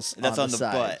Pokeballs. That's on the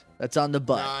side. butt. That's on the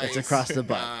butt. Nice. That's across the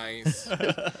butt. Nice.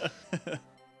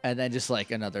 And then just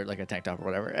like another like a tank top or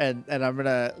whatever. And I'm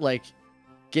gonna like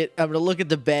I'm gonna look at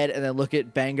the bed and then look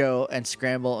at Bango and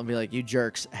Scramble and be like, you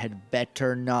jerks had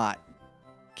better not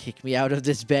Kick me out of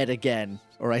this bed again,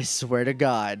 or I swear to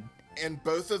God. And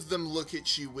both of them look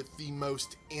at you with the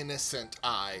most innocent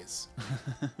eyes.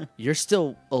 You're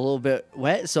still a little bit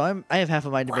wet, so I have half a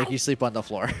mind to make you sleep on the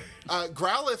floor.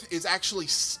 Growlithe is actually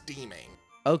steaming.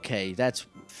 Okay, that's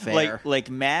fair. Like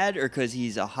mad or because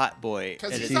he's a hot boy?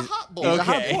 Because And he's it's- a hot boy. He's a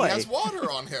hot Okay. boy. He has water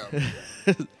on him.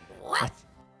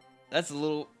 That's a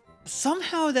little.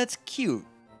 Somehow that's cute.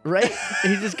 Right?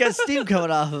 He just got steam coming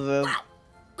off of him.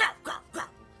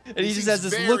 And he just seems has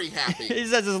this very look. happy. He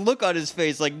just has this look on his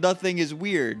face like nothing is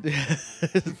weird. Get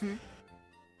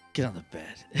on the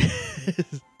bed.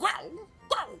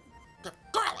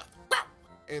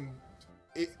 And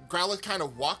Growlithe kind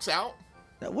of walks out.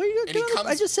 Where are you And he going? I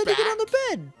comes just said to get on the back.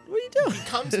 bed. What are you doing? He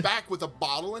comes back with a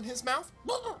bottle in his mouth.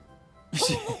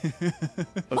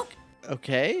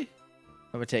 Okay. I'm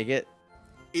gonna take it.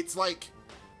 It's like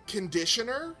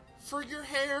conditioner for your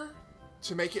hair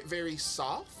to make it very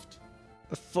soft.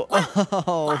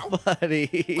 Oh,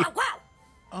 buddy.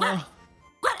 Oh,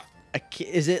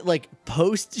 Is it like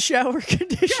post shower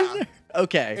conditioner?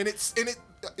 Okay. And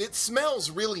it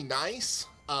smells really nice.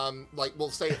 Like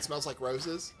we'll say it smells like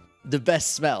roses. The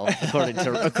best smell according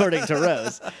to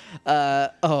Rose.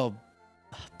 Oh,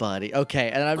 buddy.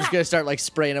 Okay, and I'm just gonna start like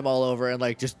spraying them all over and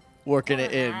like just working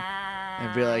it in,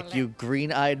 and be like, "You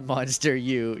green-eyed monster,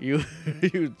 you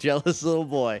jealous little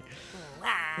boy."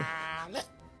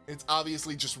 It's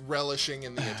obviously just relishing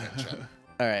in the attention.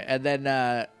 All right, and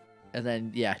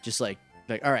then yeah, just like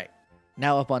all right,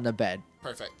 now up on the bed.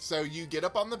 Perfect. So you get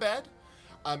up on the bed.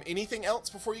 Anything else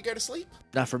before you go to sleep?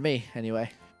 Not for me, anyway.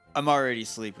 I'm already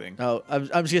sleeping. Oh, I'm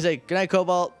just gonna say good night,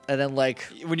 Cobalt, and then like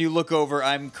When you look over,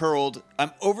 I'm curled.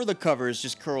 I'm over the covers,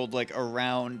 just curled like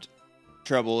around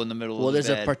Trouble in the middle well, of the there's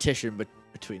bed. a partition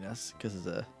between us because of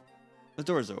the. The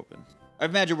door's open. I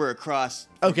imagine we're across.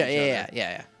 from each Okay, other.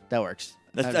 yeah, that works.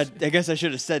 I guess I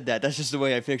should have said that. That's just the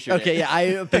way I pictured it. Okay, yeah,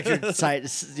 I pictured side to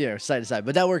side,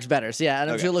 but that works better. So yeah, and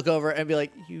I'm just Okay. gonna look over and be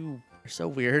like, "You are so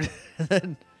weird." And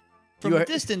then From you a are,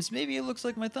 distance, maybe it looks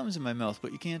like my thumb's in my mouth,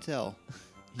 but you can't tell.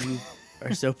 you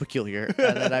are so peculiar.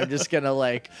 And then I'm just gonna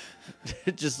like,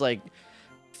 just like,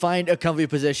 find a comfy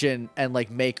position and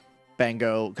like make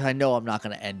Bango, because I know I'm not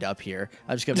gonna end up here.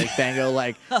 I'm just gonna make Bango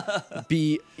like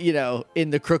be in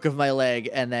the crook of my leg,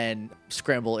 and then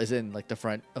Scramble is in like the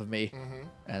front of me, Mm-hmm.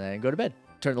 and then go to bed.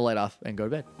 Turn the light off and go to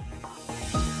bed.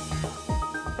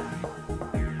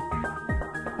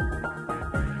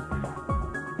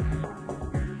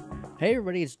 Hey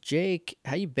everybody, it's Jake.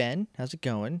 How you been? How's it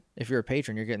going? If you're a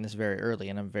patron, you're getting this very early,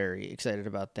 and I'm very excited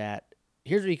about that.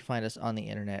 Here's where you can find us on the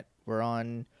internet. We're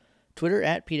on Twitter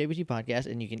at PWT Podcast,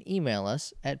 and you can email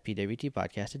us at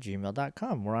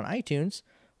pwtpodcast@gmail.com. We're on iTunes.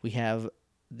 We have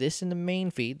this in the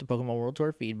main feed, the Pokemon World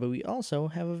Tour feed, but we also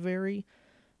have a very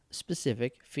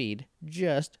specific feed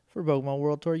just for Pokemon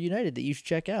World Tour United that you should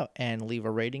check out and leave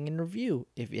a rating and review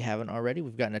if you haven't already.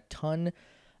 We've gotten a ton.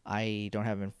 I don't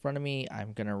have them in front of me.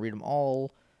 I'm going to read them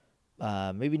all.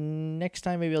 Maybe next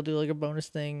time, maybe I'll do like a bonus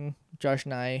thing. Josh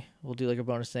and I will do like a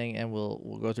bonus thing, and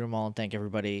we'll go through them all and thank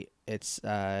everybody. It's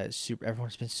super.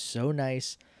 Everyone's been so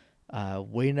nice,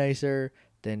 way nicer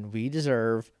than we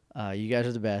deserve. You guys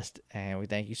are the best, and we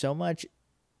thank you so much.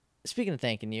 Speaking of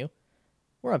thanking you,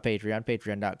 we're on Patreon,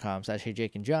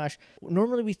 patreon.com/HeyJakeandJosh.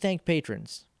 Normally we thank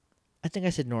patrons. I think I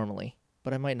said normally,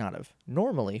 but I might not have.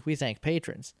 Normally we thank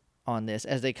patrons on this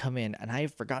as they come in, and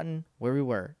I've forgotten where we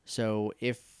were. So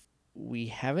if we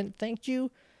haven't thanked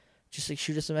you, just like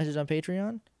shoot us a message on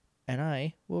Patreon, and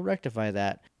I will rectify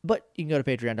that. But you can go to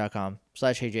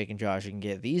patreon.com/HeyJakeandJosh. You can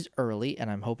get these early,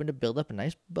 and I'm hoping to build up a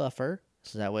nice buffer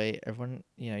so that way everyone,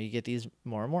 you get these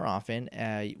more and more often.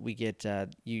 We get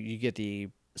you get the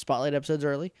spotlight episodes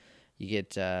early. You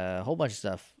get a whole bunch of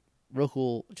stuff real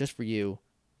cool just for you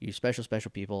special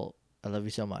people. I love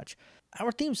you so much.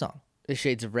 Our theme song is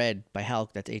Shades of Red by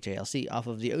Halk, that's HALC, off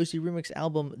of the OC Remix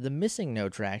album The Missing No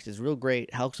Tracks. Is real great.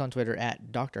 Halk's on Twitter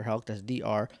at Dr. Halk, that's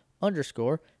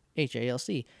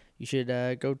DR_HALC. You should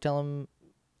go tell him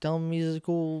he's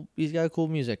got cool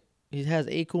music. He has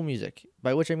a cool music,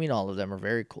 by which I mean all of them are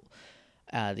very cool.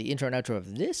 The intro and outro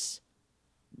of this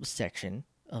section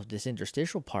of this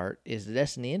interstitial part is The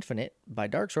Destiny Infinite by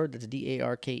Darksword, that's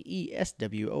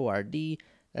DARKESWORD.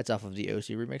 That's off of the OC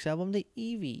Remix album, the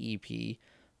Eevee EP,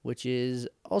 which is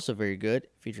also very good,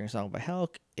 featuring a song by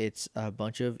Halk. It's a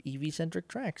bunch of Eevee-centric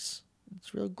tracks.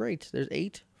 It's real great. There's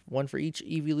 8, one for each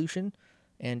Eeveelution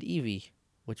and Eevee,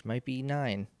 which might be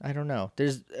 9. I don't know.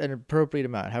 There's an appropriate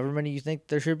amount. However many you think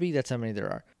there should be, that's how many there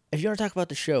are. If you want to talk about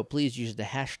the show, please use the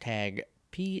hashtag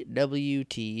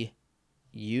PWTGS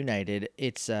United.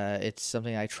 It's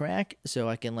something I track so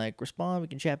I can like respond. We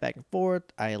can chat back and forth.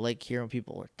 I like hearing what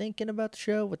people are thinking about the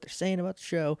show, what they're saying about the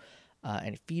show,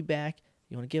 any feedback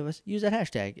you want to give us. Use that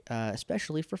hashtag,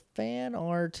 especially for fan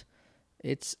art.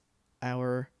 It's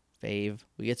our fave.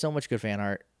 We get so much good fan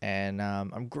art, and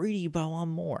I'm greedy, but I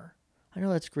want more. I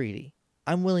know that's greedy.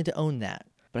 I'm willing to own that,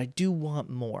 but I do want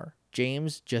more.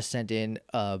 James just sent in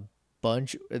a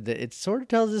bunch. It sort of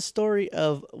tells the story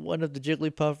of one of the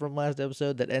Jigglypuff from last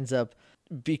episode that ends up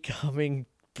becoming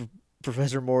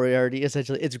Professor Moriarty,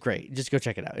 essentially. It's great. Just go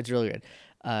check it out. It's really good.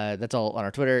 That's all on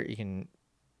our Twitter. You can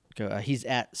go. He's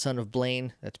at Son of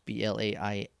Blaine. That's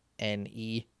Blaine.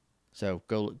 So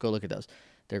go look at those.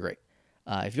 They're great.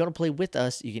 If you want to play with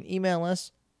us, you can email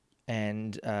us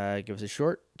and give us a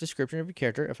short description of your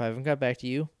character. If I haven't got back to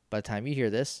you by the time you hear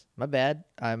this, my bad.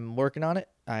 I'm working on it.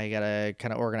 I gotta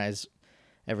kind of organize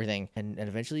everything, and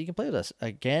eventually you can play with us.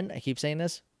 Again, I keep saying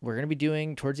this. We're gonna be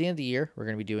doing towards the end of the year. We're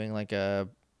gonna be doing like a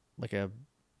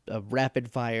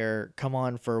rapid fire. Come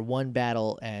on for one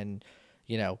battle, and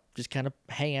just kind of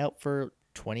hang out for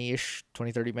 20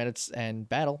 30 minutes and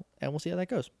battle, and we'll see how that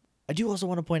goes. I do also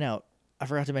want to point out, I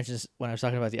forgot to mention this when I was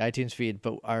talking about the iTunes feed,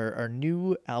 but our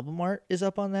new album art is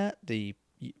up on that. The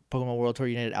Pokemon World Tour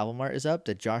United album art is up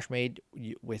that Josh made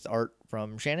with art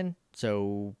from Shannon.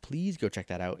 So please go check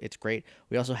that out. It's great.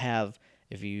 We also have,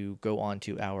 if you go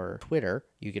onto our Twitter,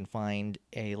 you can find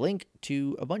a link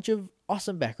to a bunch of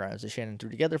awesome backgrounds that Shannon threw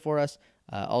together for us.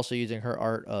 Also using her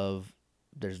art of,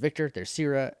 there's Victor, there's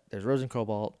Sierra, there's Rose and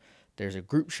Cobalt, there's a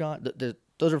group shot.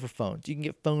 Those are for phones. You can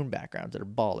get phone backgrounds that are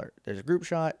baller. There's a group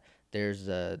shot. There's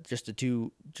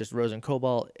just Rose and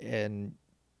Cobalt and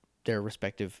their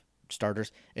respective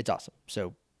starters. It's awesome.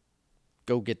 So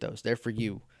go get those. They're for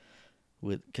you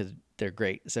because they're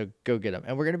great. So go get them.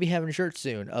 And we're going to be having shirts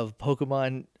soon of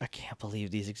Pokemon. I can't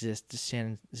believe these exist.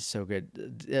 Shannon is so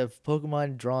good. Of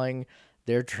Pokemon drawing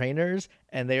their trainers,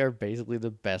 and they are basically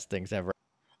the best things ever.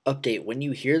 Update, when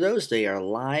you hear those, they are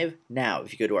live now.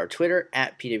 If you go to our Twitter,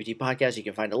 at PWT Podcast, you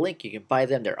can find a link. You can buy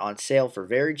them. They're on sale for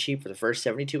very cheap for the first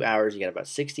 72 hours. You got about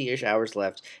 60-ish hours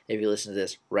left if you listen to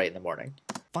this right in the morning.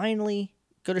 Finally,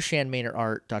 go to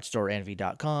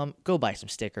shanmaynardart.storenvy.com. Go buy some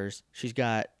stickers. She's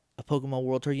got a Pokemon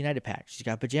World Tour United pack. She's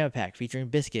got a pajama pack featuring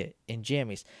Biscuit and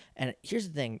Jammies. And here's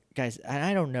the thing, guys.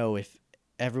 I don't know if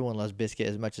everyone loves Biscuit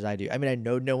as much as I do. I mean, I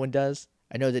know no one does.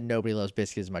 I know that nobody loves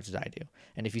Biscuit as much as I do.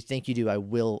 And if you think you do, I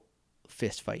will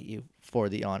fist fight you for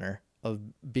the honor of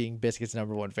being Biscuit's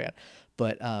 #1 fan.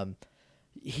 But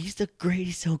he's the great.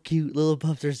 He's so cute. Little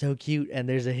pups are so cute. And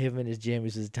there's a him and his Jammies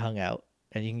with his tongue out.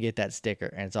 And you can get that sticker.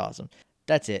 And it's awesome.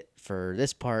 That's it for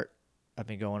this part. I've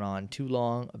been going on too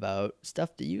long about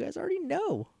stuff that you guys already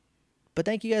know. But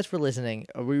thank you guys for listening.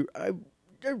 I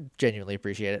genuinely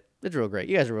appreciate it. It's real great.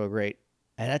 You guys are real great.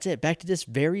 And that's it. Back to this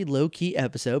very low-key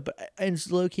episode. And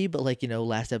it's low-key, but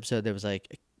last episode there was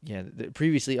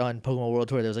previously on Pokemon World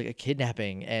Tour, there was a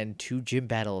kidnapping and 2 gym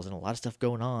battles and a lot of stuff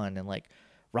going on and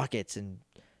rockets and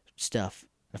stuff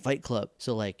and a fight club.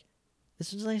 So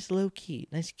this was a nice low-key,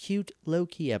 nice cute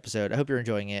low-key episode. I hope you're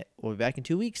enjoying it. We'll be back in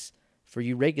 2 weeks for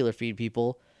you regular feed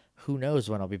people. Who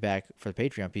knows when I'll be back for the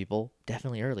Patreon people.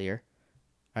 Definitely earlier.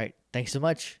 All right. Thanks so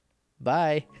much.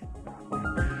 Bye.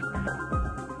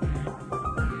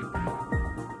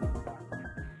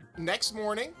 Next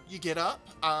morning, you get up.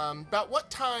 About what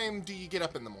time do you get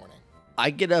up in the morning? I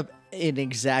get up in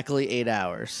exactly 8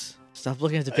 hours. Stop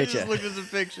looking at the picture. Just look at the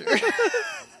picture.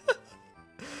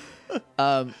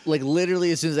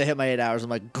 Literally as soon as I hit my 8 hours,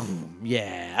 I'm like, boom,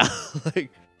 yeah,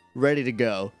 ready to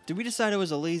go. Did we decide I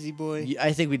was a lazy boy?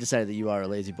 I think we decided that you are a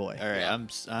lazy boy. All right, I'm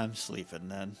sleeping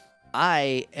then.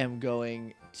 I am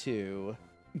going to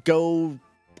go.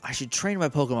 I should train my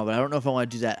Pokemon, but I don't know if I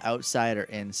want to do that outside or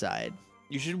inside.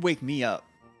 You should wake me up.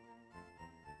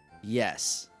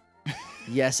 Yes.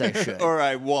 Yes, I should. Or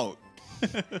I won't.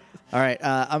 All right,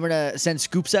 I'm going to send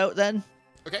Scoops out then.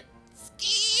 Okay.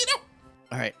 Skeeto!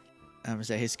 All right, I'm going to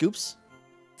say, hey, Scoops.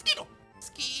 Skeeto!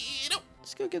 Skeeto!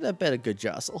 Just go give that bed a good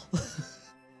jostle.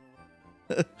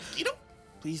 Skeeto!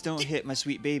 Please don't hit my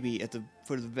sweet baby at the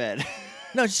foot of the bed.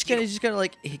 No, just gonna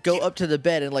go up to the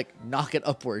bed and knock it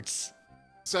upwards.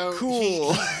 So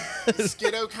cool.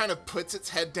 Skiddo kind of puts its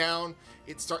head down.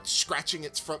 It starts scratching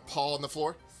its front paw on the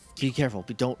floor. Be careful.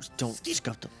 Don't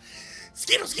scuff them.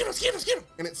 Skiddo, Skiddo, Skiddo, Skiddo.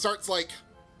 And it starts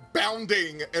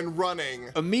bounding and running.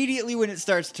 Immediately when it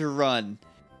starts to run,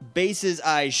 Base's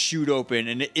eyes shoot open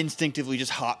and it instinctively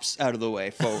just hops out of the way.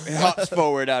 It hops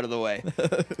forward out of the way.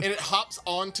 And it hops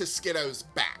onto Skiddo's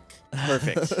back.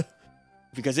 Perfect.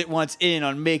 Because it wants in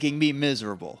on making me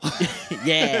miserable.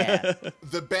 Yeah.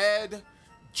 The bed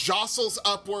jostles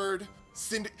upward.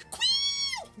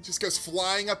 just goes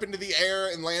flying up into the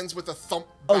air and lands with a thump.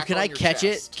 Oh, back can on I your catch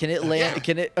chest. it? Can it land? Yeah.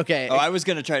 Can it? Okay. Oh, I was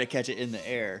gonna try to catch it in the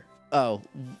air. Oh,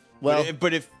 well.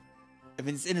 But if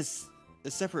it's in a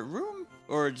separate room,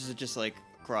 or is it just like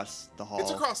across the hall?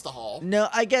 It's across the hall. No,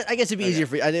 I guess it'd be Okay. easier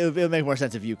for you. I think it would make more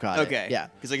sense if you caught it. Okay. Yeah.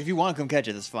 Because like if you want to come catch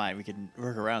it, that's fine. We can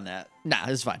work around that. Nah,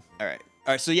 it's fine. All right.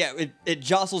 All right. So yeah, it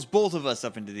jostles both of us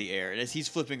up into the air, and as he's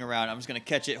flipping around, I'm just gonna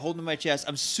catch it, hold it in my chest.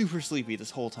 I'm super sleepy this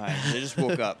whole time. I just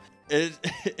woke up.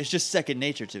 It's just second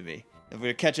nature to me. I'm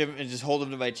gonna catch him and just hold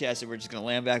him to my chest, and we're just gonna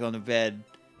land back on the bed.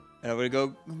 And I'm gonna go,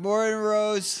 "Good morning,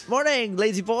 Rose." Morning,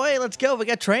 lazy boy. Let's go. We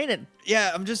got training.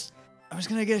 Yeah, I'm just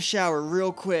gonna get a shower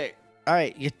real quick. All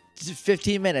right,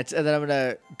 15 minutes, and then I'm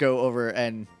gonna go over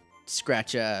and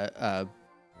scratch a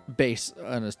base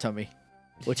on his tummy,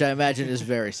 which I imagine is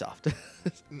very soft,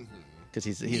 because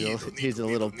he's a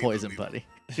little poison buddy.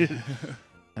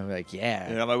 I'm like, yeah.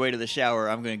 And on my way to the shower,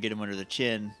 I'm gonna get him under the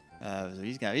chin. So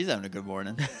he's having a good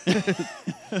morning.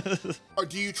 Or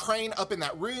do you train up in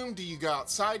that room? Do you go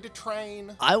outside to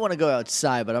train? I want to go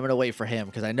outside, but I'm gonna wait for him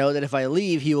because I know that if I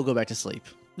leave, he will go back to sleep.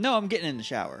 No, I'm getting in the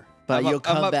shower. But I'm you'll up-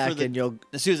 I'm come up for back the- and you'll.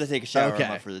 As soon as I take a shower, Okay.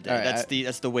 I'm up for the day. All right,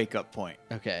 That's the wake up point.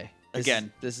 Okay.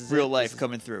 Again, this is real it. life This is-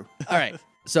 coming through. All right.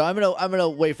 So I'm gonna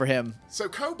wait for him. So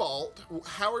Cobalt,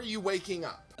 how are you waking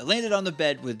up? I landed on the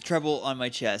bed with treble on my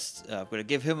chest. I'm gonna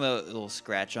give him a little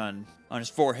scratch on his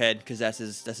forehead because that's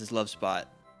his love spot.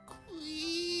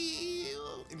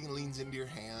 And he leans into your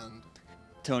hand.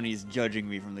 Tony's judging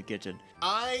me from the kitchen.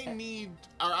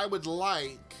 I would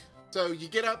like. So you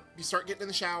get up, you start getting in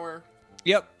the shower.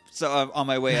 Yep. So on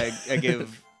my way, I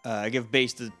give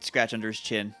Base the scratch under his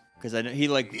chin because I know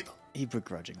he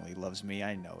begrudgingly loves me.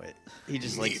 I know it. He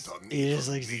just likes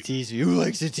to tease me. Who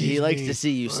likes to tease me? He likes to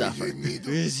see you suffer.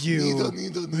 It's you.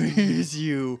 It's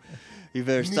you. You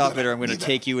better stop it, or I'm gonna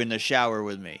take you in the shower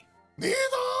with me.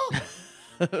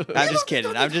 I'm just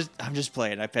kidding. I'm just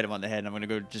playing. I pet him on the head, and I'm gonna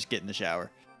go just get in the shower.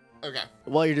 Okay.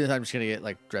 While you're doing that, I'm just gonna get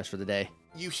like dressed for the day.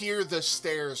 You hear the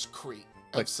stairs creak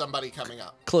of Like- somebody coming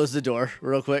up. Close the door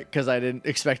real quick because I didn't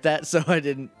expect that, so I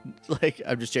didn't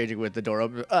I'm just changing with the door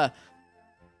open.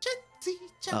 Chansey,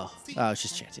 Oh, Chansey. it's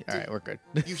just Chansey. All right, we're good.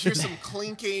 You hear some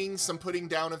clinking, some putting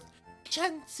down of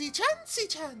Chansey, Chansey,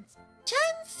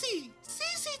 Chansey,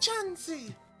 Cece,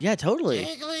 Chansey. Yeah, totally.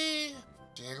 Jiggly,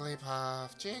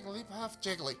 Jigglypuff,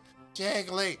 Jiggly,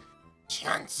 Jiggly,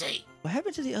 Chansey. What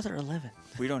happened to the other 11?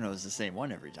 We don't know it's the same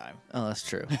one every time. Oh, that's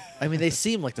true. I mean, they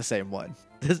seem like the same one.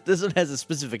 This one has a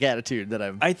specific attitude that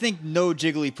I'm. I think no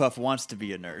Jigglypuff wants to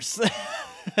be a nurse.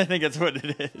 I think that's what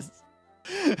it is.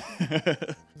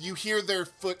 You hear their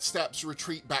footsteps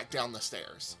retreat back down the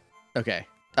stairs. Okay,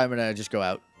 I'm gonna just go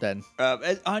out then.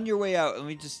 On your way out, let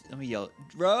me yell,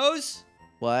 Rose,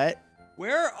 What?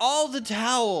 where are all the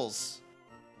towels?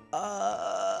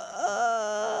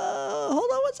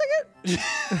 Hold on 1 second.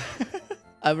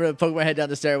 I'm gonna poke my head down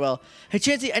the stairwell. Hey,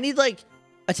 Chansey, I need like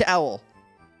a towel,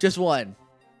 just one.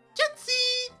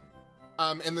 Chansey!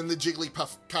 And then the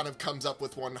Jigglypuff kind of comes up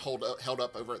with one held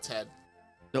up over its head.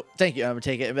 No, thank you. I'm gonna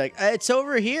take it and be like, it's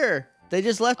over here. They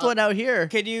just left one out here.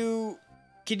 Can you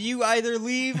either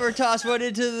leave or toss one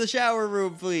into the shower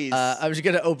room, please? I'm just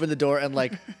gonna open the door and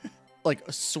like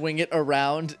swing it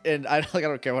around, and I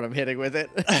don't care what I'm hitting with it.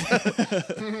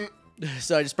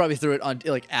 So I just probably threw it on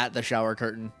like at the shower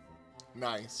curtain.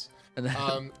 Nice. And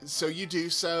then, So you do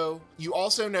so. You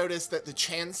also notice that the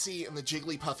Chansey and the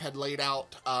Jigglypuff had laid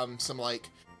out some like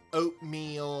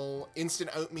instant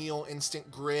oatmeal, instant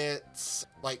grits,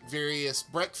 like various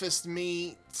breakfast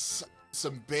meats,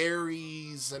 some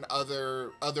berries, and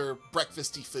other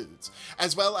breakfasty foods,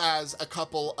 as well as a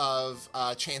couple of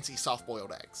Chansey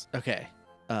soft-boiled eggs. okay.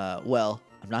 Well,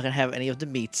 I'm not gonna have any of the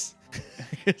meats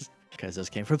because those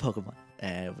came from Pokemon,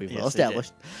 and we've well Yes, they did.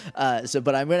 established.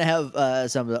 But I'm gonna have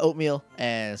some of the oatmeal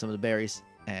and some of the berries,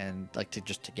 and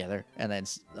just together, and then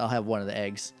I'll have one of the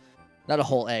eggs. Not a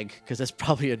whole egg, because that's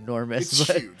probably enormous. It's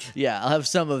but huge. Yeah, I'll have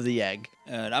some of the egg.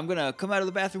 And I'm gonna come out of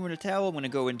the bathroom in a towel. I'm gonna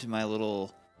go into my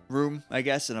little room, I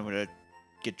guess, and I'm gonna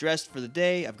get dressed for the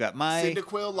day. I've got my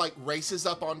Cyndaquil like races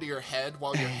up onto your head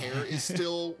while your hair is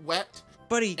still wet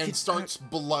buddy and starts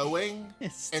blowing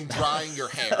It's- and drying your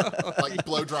hair, like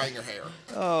blow drying your hair.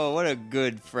 Oh, what a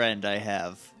good friend I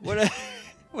have.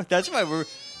 That's why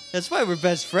we're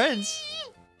best friends.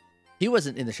 He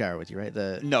wasn't in the shower with you, right?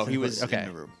 No, he was okay. in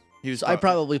the room. He was. So I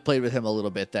probably played with him a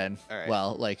little bit then. All right.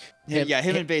 Well, like him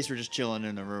and Base were just chilling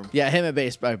in the room. yeah, him and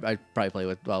Base. I probably played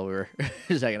with while we were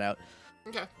just hanging out.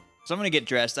 Okay. So I'm gonna get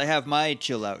dressed. I have my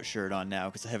chill out shirt on now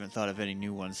because I haven't thought of any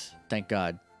new ones. Thank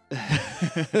God.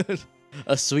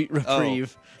 A sweet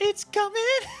reprieve. It's coming.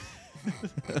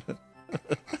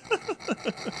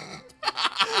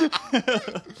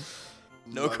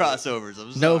 No Love it. crossovers.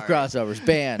 I'm sorry. No crossovers.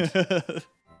 Banned.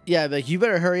 Yeah, like you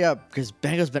better hurry up because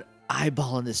Bango's been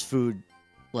eyeballing this food.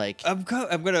 Like, I'm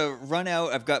gonna run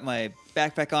out. I've got my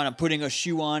backpack on. I'm putting a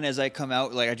shoe on as I come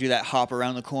out. Like I do that hop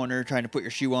around the corner, trying to put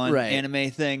your shoe on Right.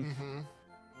 anime thing. Mm-hmm.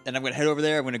 And I'm gonna head over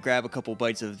there. I'm gonna grab a couple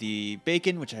bites of the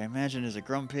bacon, which I imagine is a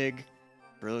Grum Pig.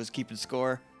 For those keeping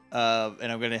score. And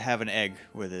I'm gonna have an egg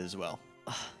with it as well.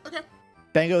 Okay.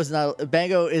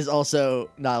 Bango is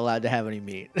also not allowed to have any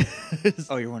meat.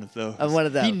 Oh, you're one of those. I'm one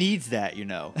of them. He needs that, you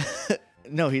know.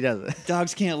 No, he doesn't.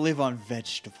 Dogs can't live on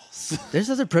vegetables. There's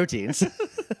other proteins.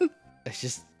 It's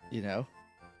just, you know,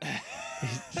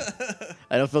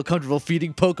 I don't feel comfortable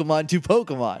feeding Pokemon to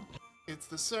Pokemon. It's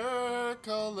the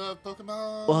circle of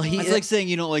Pokemon. Well, he- It's like saying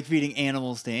you don't like feeding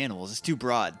animals to animals. It's too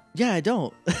broad. Yeah, I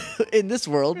don't. In this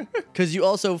world, because you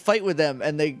also fight with them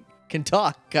and they can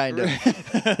talk, kind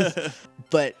of.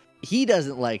 But he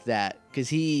doesn't like that because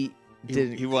he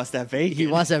didn't. He wants that bacon. He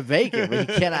wants that bacon, but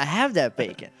he cannot have that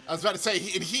bacon. I was about to say,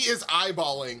 he is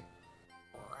eyeballing.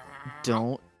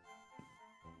 Don't,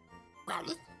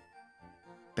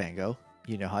 Bango.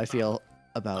 You know how I feel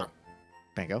about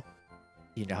Bango.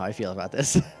 You know how I feel about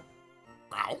this.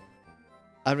 I'm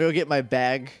gonna go get my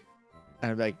bag,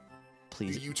 and I'm like, Do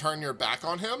please. you turn your back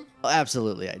on him? Oh,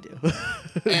 absolutely, I do.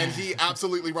 And he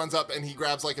absolutely runs up and he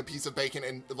grabs like a piece of bacon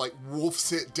and like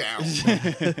wolfs it down.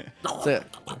 So-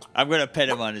 I'm gonna pet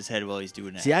him on his head while he's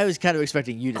doing that. see, I was kind of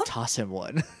expecting you to toss him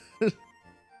one.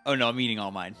 Oh no, I'm eating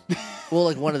all mine. Well,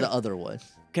 like one of the other ones.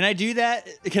 Can I do that?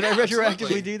 Can I Yeah, retroactively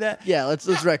absolutely. do that? Yeah, let's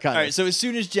retcon. All right, this. so as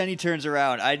soon as Jenny turns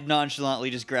around, I nonchalantly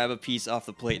just grab a piece off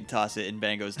the plate and toss it in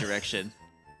Bango's direction.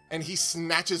 And he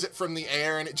snatches it from the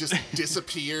air and it just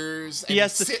disappears. And He he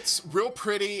has to- sits real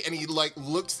pretty and he like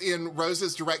looks in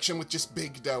Rose's direction with just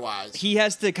big doe eyes. He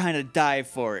has to kind of dive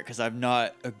for it because I'm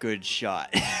not a good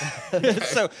shot.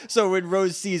 so when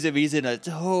Rose sees him, he's in a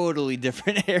totally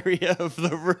different area of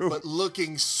the room. But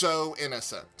looking so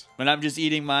innocent. When I'm just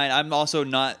eating mine, I'm also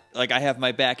not like I have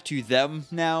my back to them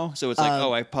now, so it's like, Um,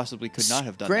 oh, I possibly could not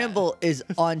have done Scramble is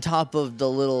on top of the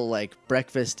little like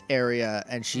breakfast area,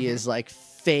 and she is like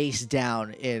face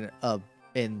down in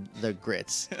the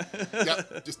grits,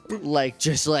 Yep.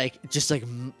 Just just like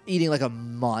eating like a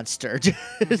monster.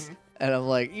 And I'm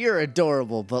like, you're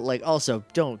adorable, but like also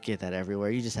don't get that everywhere.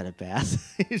 You just had a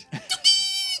bath.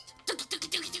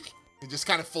 he just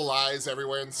kind of full eyes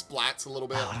everywhere and splats a little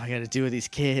bit. What am I gonna do with these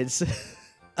kids?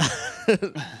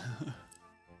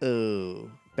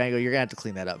 Ooh, Bango, you're gonna have to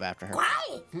clean that up after her.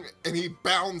 Growl! And he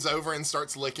bounds over and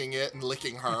starts licking it and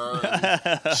licking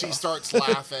her. And she starts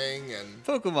laughing and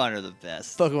Pokemon are the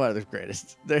best. Pokemon are the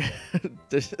greatest. Then I'm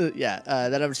just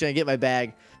gonna get my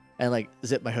bag and like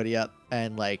zip my hoodie up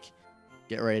and like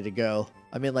get ready to go.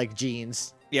 I'm in like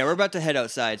jeans. Yeah, we're about to head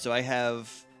outside, so I have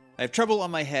trouble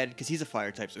on my head because he's a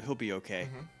fire type, so he'll be okay.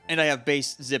 And I have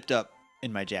base zipped up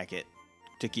in my jacket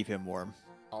to keep him warm.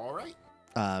 all right.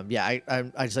 I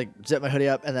just like zip my hoodie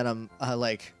up and then I'm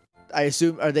like, I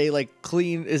assume, are they like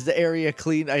clean? Is the area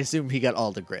clean? I assume he got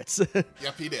all the grits.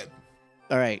 Yep, he did.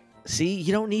 All right. See,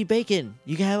 you don't need bacon.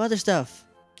 You can have other stuff.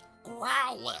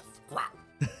 Growleth. Growl.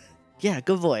 Yeah,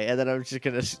 good boy. And then I'm just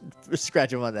gonna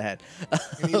scratch him on the head.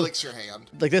 And he licks your hand.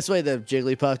 Like this way, the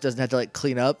Jigglypuff doesn't have to like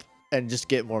clean up and just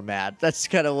get more mad. That's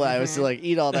kind of why I was like,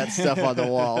 eat all that stuff on the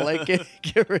wall. Like,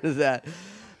 get rid of that.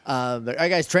 All right,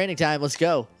 guys, training time. Let's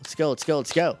go.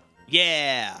 Let's go.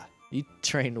 Yeah. You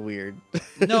train weird.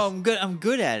 No, I'm good. I'm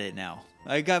good at it now.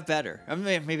 I got better. I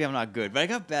mean, maybe I'm not good, but I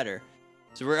got better.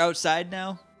 So we're outside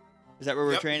now. Is that where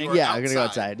we're Yep, training? you are Yeah, I'm gonna go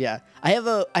outside. outside. Yeah, I have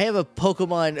a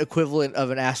Pokemon equivalent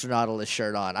of an Astronautilus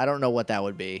shirt on. I don't know what that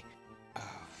would be.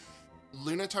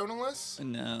 Lunatonalis?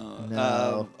 No.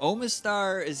 No.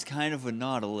 Omastar is kind of a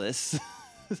Nautilus.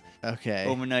 Okay.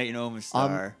 Omanite and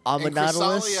Omastar. And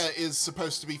Nautilus. Chrysalia is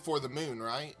supposed to be for the moon,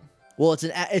 right? Well,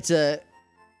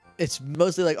 it's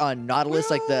mostly like on Nautilus,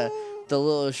 like the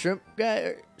little shrimp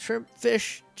guy, shrimp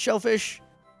fish, shellfish.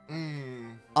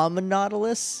 Mm.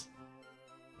 Nautilus.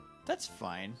 That's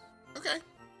fine. Okay.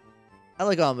 I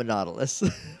like Nautilus.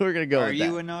 We're gonna go Are with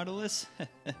you that. a Nautilus?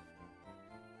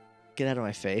 Get out of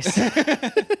my face.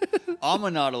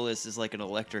 Nautilus is like an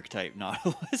electric type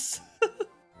Nautilus.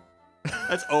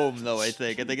 That's Ohm, though, I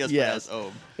think. I think that's Yes.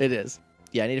 pronounced Ohm. It is.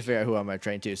 Yeah, I need to figure out who I'm gonna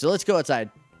train to. So let's go outside.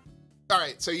 All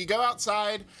right, so you go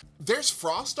outside. There's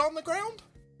frost on the ground.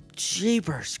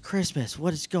 Jeepers, Christmas!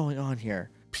 What is going on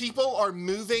here? People are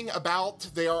moving about.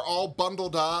 They are all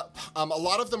bundled up. A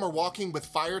lot of them are walking with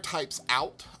fire types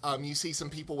out. You see some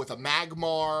people with a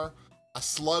Magmar, a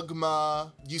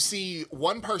Slugma. You see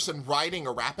one person riding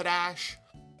a Rapidash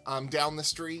down the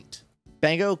street.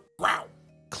 Bango, Growl.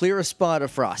 clear a spot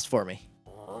of frost for me.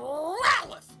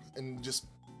 Rowleth! And just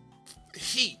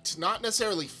heat, not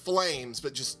necessarily flames,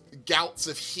 but just gouts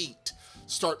of heat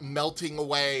start melting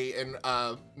away and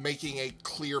making a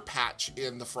clear patch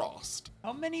in the frost.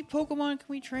 How many Pokemon can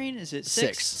we train? Is it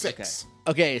Six. 6.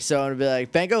 Okay, so I'm gonna be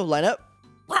like, Bango, line up.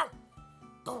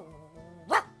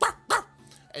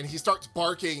 And he starts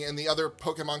barking, and the other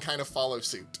Pokemon kind of follow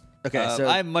suit. Okay, so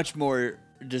I'm much more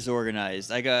disorganized.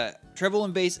 I got treble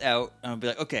and bass out, and I'll be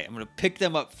like, okay, I'm gonna pick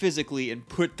them up physically and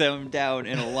put them down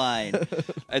in a line,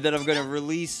 and then I'm gonna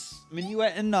release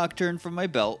Minuet and Nocturne from my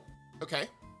belt, Okay.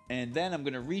 and then I'm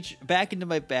gonna reach back into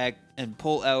my bag and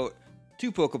pull out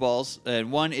 2 Pokeballs,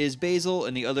 and one is Basil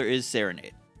and the other is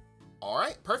Serenade. All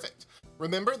right, perfect.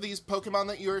 Remember, these Pokemon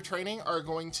that you are training are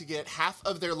going to get half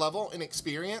of their level in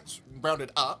experience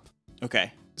rounded up.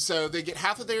 Okay. So they get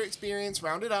half of their experience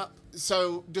rounded up.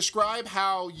 So describe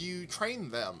how you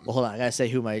train them. well, hold on, I gotta say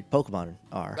who my Pokemon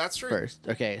are. That's true. First,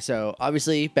 okay, so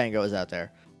obviously Bango is out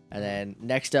there, and then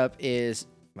next up is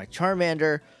my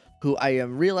Charmander, who I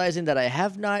am realizing that I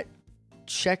have not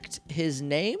checked his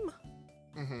name.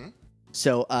 Mm-hmm.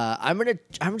 So I'm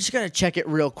just gonna check it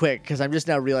real quick because I'm just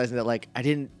now realizing that like I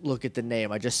didn't look at the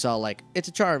name. I just saw like it's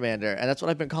a Charmander, and that's what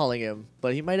I've been calling him.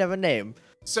 But he might have a name.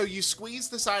 So you squeeze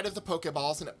the side of the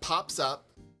Pokeballs and it pops up.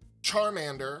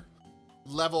 Charmander,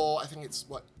 level, I think it's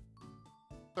what,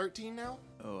 13 now?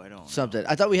 Oh, I don't know. Something.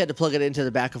 I thought we had to plug it into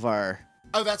the back of our.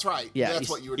 Oh, that's right. Yeah, That's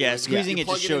you- what you were Yeah, doing. squeezing You it just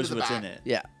plug shows into the what's back. in it.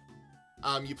 Yeah.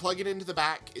 You plug it into the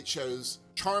back, it shows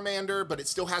Charmander, but it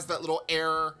still has that little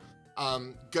error.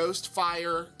 Ghost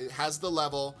Fire, it has the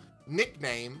level.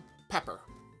 Nickname, Pepper.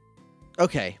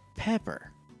 Okay,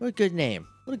 Pepper. What a good name.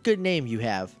 What a good name you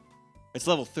have. It's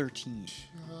level 13.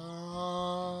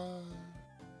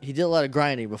 He did a lot of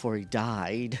grinding before he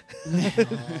died.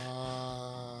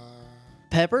 Uh,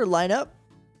 Pepper, line up.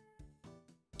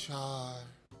 Char.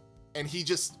 And he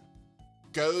just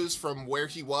goes from where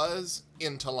he was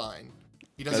into line.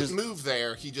 He doesn't move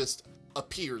there, he just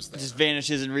appears It there. just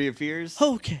vanishes and reappears.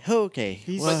 Okay.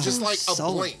 He's- But Well, just like a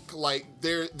solid. blink, like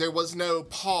there was no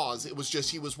pause. It was just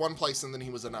he was one place and then he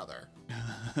was another.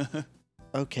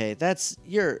 okay, that's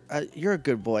you're a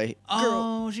good boy. Girl.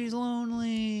 Oh, she's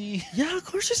lonely. Yeah, of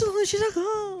course she's a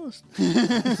ghost.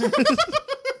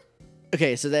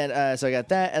 Okay, so then so I got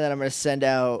that, and then I'm gonna send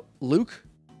out Luke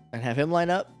and have him line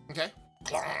up. Okay.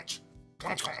 Clonch,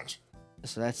 clonch, clonch.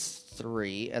 So that's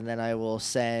 3, and then I will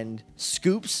send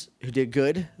Scoops, who did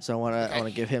good. So I Okay.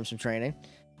 wanna give him some training,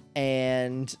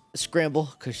 and Scramble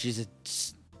because she's a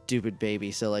stupid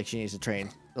baby, so like she needs to train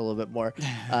a little bit more. So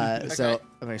Okay.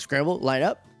 I'm gonna Scramble, line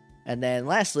up, and then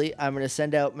lastly I'm gonna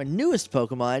send out my newest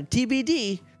Pokemon,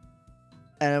 TBD,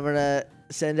 and I'm gonna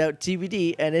send out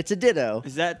TBD, and it's a Ditto.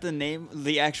 Is that the name,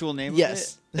 the actual name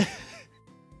Yes. of it?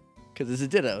 Because it's a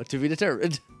Ditto, to be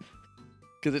determined.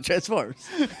 Because it transforms.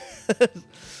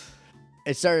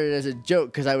 It started as a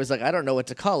joke because I was like, I don't know what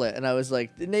to call it. And I was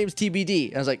like, the name's TBD.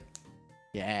 And I was like,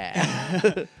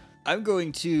 yeah. I'm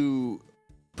going to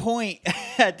point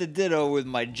at the Ditto with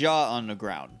my jaw on the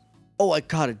ground. Oh, I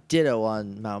caught a Ditto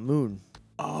on Mount Moon.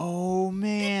 Oh,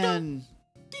 man.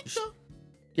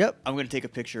 Yep. I'm going to take a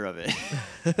picture of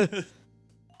it.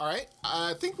 All right.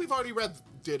 I think we've already read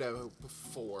Ditto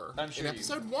before. I'm sure in you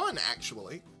episode 1,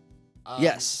 actually.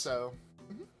 Yes. So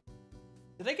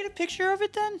Did I get a picture of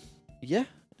it then? Yeah.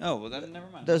 Oh, well, then never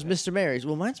mind. That was Okay. Mr. Mary's.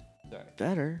 Well, mine's Sorry.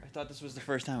 better. I thought this was the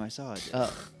first time I saw it.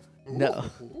 Oh, no.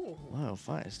 Ooh. Wow,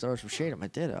 fine. It starts from shade on my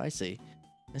Ditto. I see.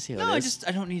 I see how No, it is.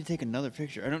 I don't need to take another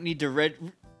picture. I don't need to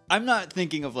I'm not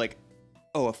thinking of like,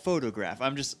 oh, a photograph.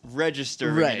 I'm just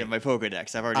registering Right. it in my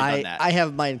Pokedex. I've already done that. I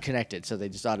have mine connected, so they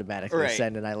just automatically Right.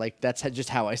 send, and I like that's just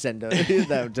how I send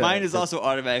them. to- Mine is to- also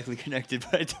automatically connected,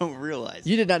 but I don't realize.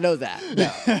 You did not know that.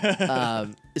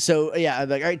 No. So yeah, I'm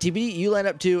like, all right, TBD, you line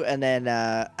up too, and then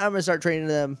I'm gonna start training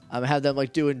them. I'm gonna have them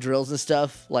like doing drills and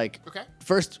stuff. Like Okay.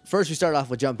 first we start off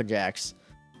with jumping jacks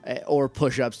or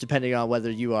push-ups, depending on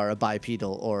whether you are a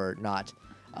bipedal or not.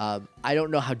 I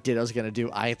don't know how Ditto's gonna do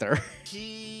either.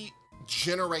 He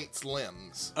generates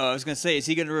limbs. I was gonna say, is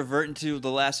he gonna revert into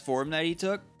the last form that he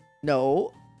took?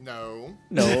 No,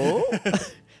 No.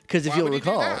 because if Why you'll would he do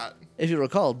recall,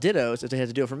 that? Dittos, if they have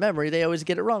to do it from memory, they always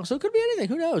get it wrong. So it could be anything.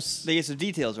 Who knows? They get some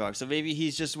details wrong, so maybe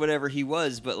he's just whatever he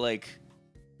was, but like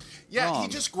Yeah, he wrong.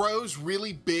 just grows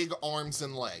really big arms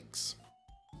and legs.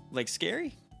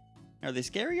 scary. Are they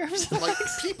scary arms? Like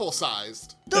people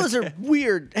sized. Those are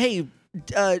weird. Hey,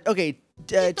 okay,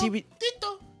 TB.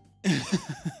 Ditto.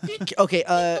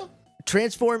 Okay,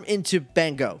 transform into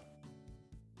Bango.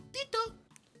 Ditto.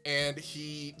 And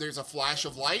there's a flash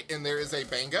of light, and there is a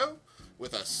Bango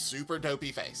with a super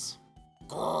dopey face.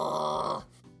 Grrr.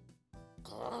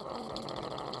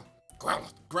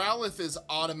 Growlithe is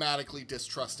automatically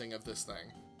distrusting of this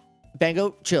thing.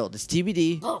 Bango, chill. It's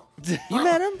TBD. You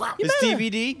met him. You It's met him.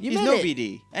 TBD. You He's met no it.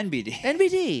 BD. NBD.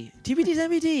 NBD. TBD's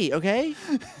NBD, okay?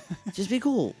 Just be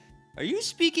cool. Are you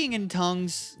speaking in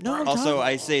tongues? No, I'm Also, talking-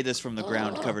 I say this from the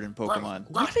ground covered in Pokemon.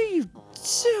 What are you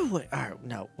doing? All right,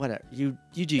 no, whatever. You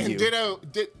do And you. Ditto,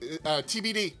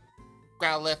 TBD.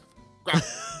 Growlithe.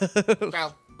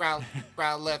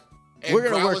 Growlithe. And We're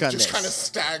gonna work Growlithe on just this. kind of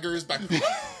staggers back.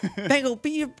 Bango,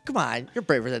 come on. You're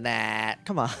braver than that.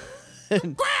 Come on.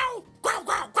 Growl! Growl,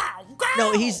 growl, growl,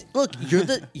 growl! No, look,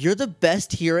 you're the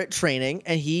best here at training,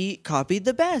 and he copied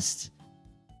the best.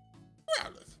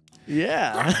 Growlithe.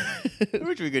 Yeah. I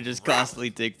wish we could just constantly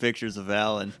take pictures of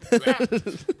Alan. You're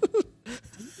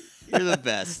the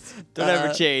best. Don't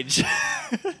ever change.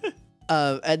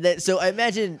 And then so I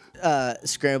imagine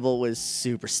Scramble was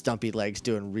super stumpy legs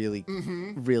doing really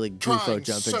goofo Trying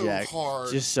jumping so jack.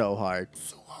 hard. Just so hard.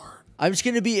 So hard. I'm just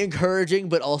gonna be encouraging,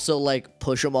 but also like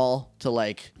push them all to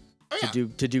like Oh, yeah.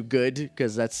 to do good,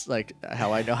 because that's like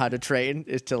how I know how to train,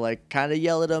 is to like kind of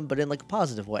yell at them, but in like a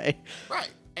positive way. Right.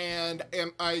 And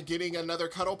am I getting another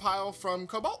cuddle pile from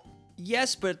Cobalt?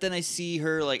 Yes, but then I see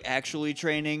her like actually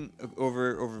training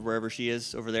over wherever she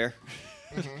is over there.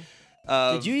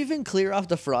 Did you even clear off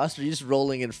the frost, or are you just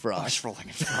rolling in I'm frost? just rolling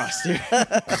in frost here.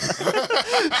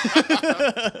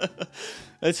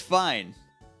 That's fine.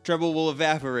 Treble will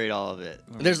evaporate all of it.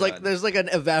 when we're There's done. like an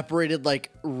evaporated like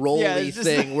rolly it's just-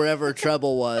 thing wherever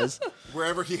Treble was.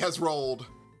 Wherever he has rolled.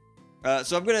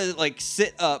 So I'm gonna like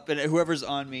sit up, and whoever's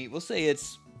on me, we'll say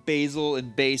it's Basil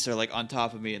and Base are like on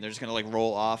top of me, and they're just gonna like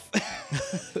roll off.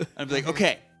 I'd be like,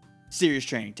 okay, serious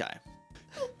training time.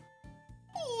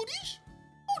 Oddish.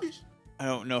 Oddish. I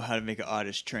don't know how to make an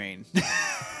Oddish train.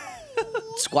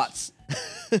 Squats.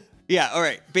 Yeah, all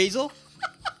right, Basil.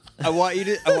 I want you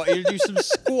to do some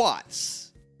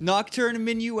squats. Nocturne and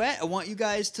Minuet. I want you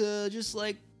guys to just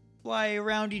like fly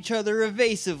around each other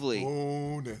evasively.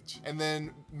 Oddish. And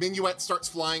then Minuet starts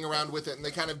flying around with it, and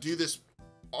they kind of do this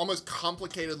almost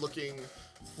complicated looking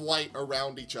flight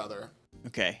around each other.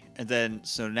 Okay, and then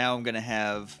so now I'm gonna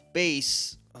have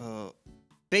Base.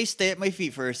 Base, stay at my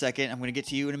feet for a second. I'm gonna get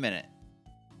to you in a minute.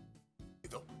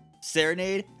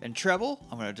 Serenade and Treble.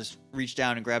 I'm gonna just reach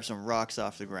down and grab some rocks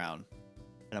off the ground,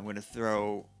 and I'm gonna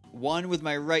throw one with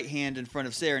my right hand in front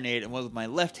of Serenade and one with my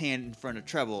left hand in front of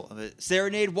Treble. I'm gonna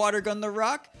Serenade, water gun the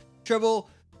rock. Treble,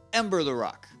 ember the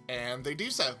rock. And they do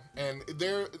so. And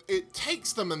it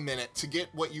takes them a minute to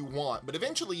get what you want, but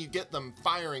eventually you get them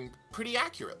firing pretty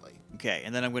accurately. Okay,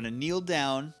 and then I'm gonna kneel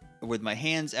down with my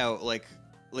hands out like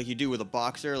you do with a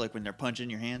boxer, like when they're punching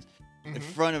your hands, in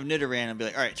front of Nidoran, and be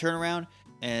like, all right, turn around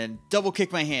and double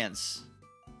kick my hands.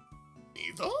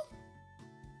 Neither?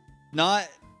 Not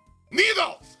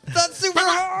super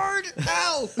hard!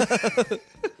 Ow!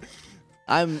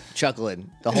 I'm chuckling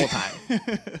the whole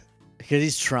time because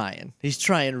he's trying. He's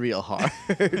trying real hard.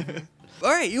 All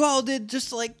right, you all did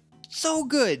just like so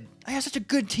good. I have such a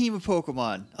good team of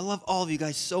Pokemon. I love all of you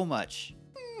guys so much.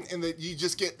 And that you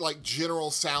just get like general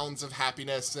sounds of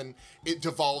happiness, and it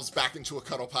devolves back into a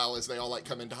cuddle pile as they all like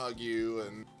come in to hug you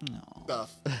and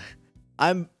stuff.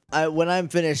 When I'm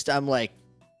finished, I'm like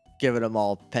giving them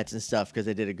all pets and stuff because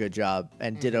they did a good job.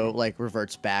 And Ditto like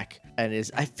reverts back and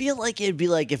I feel like it'd be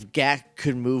like if Gak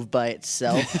could move by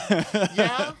itself.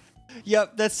 Yeah.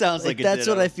 Yep, that sounds like a That's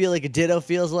Ditto. what I feel like a Ditto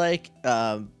feels like.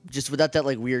 Just without that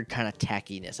like weird kind of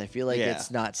tackiness. I feel like Yeah.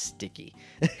 it's not sticky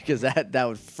because that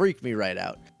would freak me right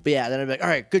out. But yeah, then I'd be like, all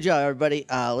right, good job, everybody.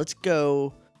 Let's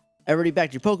go. Everybody back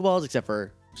to your Pokeballs except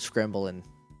for Scramble and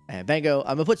Bango.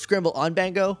 I'm gonna put Scramble on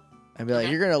Bango and be like,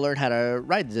 Okay. you're gonna learn how to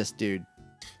ride this dude.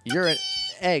 You're an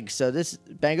egg, so this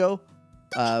Bango,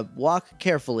 walk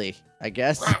carefully, I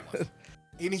guess. Growlithe.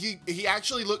 And he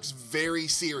actually looks very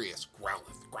serious.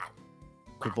 Growlithe, growl.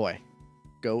 Good boy.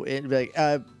 Go in and be like,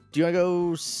 do you want to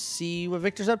go see what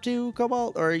Victor's up to,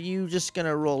 Cobalt? Or are you just going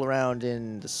to roll around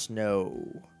in the snow?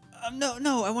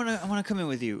 No, I wanna come in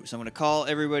with you. So I'm gonna call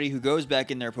everybody who goes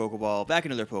back into their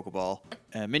Pokeball.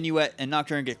 Minuet and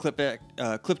Nocturne get clipped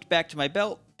back to my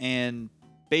belt, and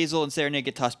Basil and Serenade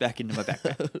get tossed back into my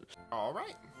backpack. All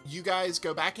right. You guys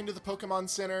go back into the Pokemon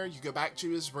Center. You go back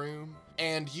to his room,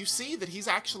 and you see that he's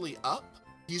actually up.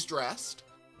 He's dressed.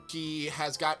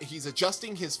 He's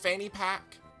adjusting his fanny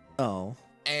pack, Oh.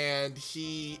 and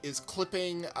he is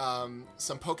clipping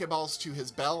some Pokeballs to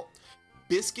his belt.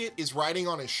 Biscuit is riding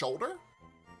on his shoulder,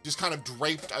 just kind of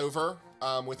draped over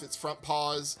with its front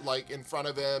paws like in front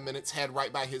of him and its head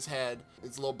right by his head,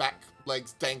 its little back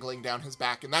legs dangling down his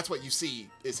back, and that's what you see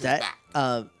is his back.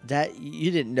 That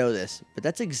you didn't know this, but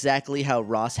that's exactly how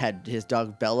Ross had his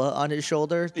dog Bella on his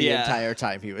shoulder the entire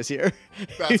time he was here.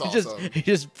 That's awesome. He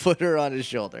just put her on his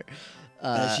shoulder.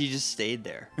 She just stayed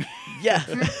there. Yeah.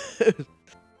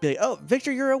 Be like, oh,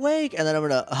 Victor, you're awake, and then I'm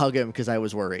gonna hug him because I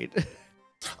was worried.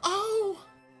 Oh,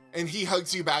 and he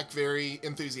hugs you back very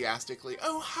enthusiastically.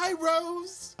 Oh, hi,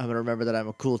 Rose. I'm gonna remember that I'm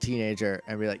a cool teenager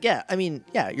and be like, yeah,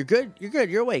 you're good,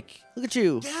 you're awake. Look at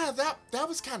you. Yeah, that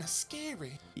was kind of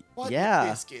scary. What, yeah.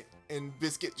 Biscuit? And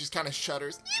Biscuit just kind of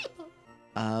shudders.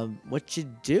 What you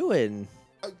doing?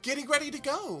 Getting ready to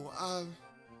go.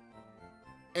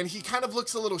 And he kind of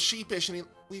looks a little sheepish, and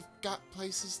we've got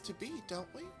places to be, don't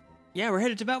we? Yeah, we're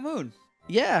headed to Mount Moon.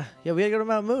 Yeah, we gotta go to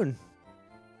Mount Moon.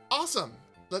 Awesome.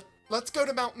 Let's go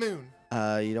to Mount Moon.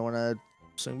 You don't want to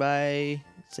swing by,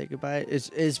 say goodbye?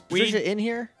 Is Patricia in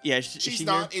here? Yeah, she's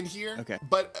not in here. Okay.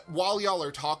 But while y'all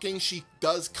are talking, she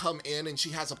does come in, and she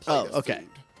has a plate of food.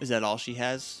 Is that all she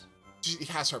has? She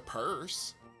has her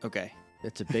purse. Okay.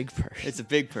 It's a big purse. It's a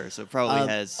big purse, so it probably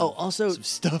has some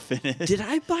stuff in it. Did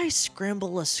I buy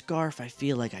Scramble a scarf? I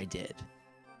feel like I did.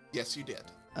 Yes, you did.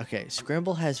 Okay,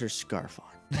 Scramble has her scarf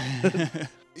on.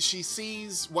 She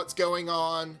sees what's going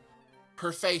on.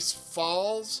 Her face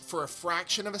falls for a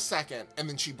fraction of a second, and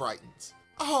then she brightens.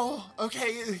 Oh,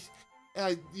 okay.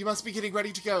 You must be getting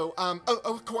ready to go.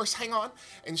 Of course, hang on.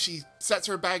 And she sets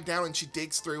her bag down, and she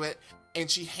digs through it, and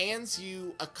she hands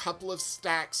you a couple of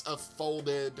stacks of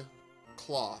folded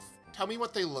cloth. Tell me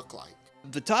what they look like.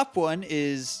 The top one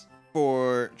is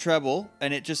for Treble,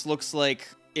 and it just looks like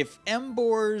if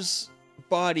Embor's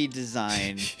body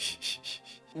design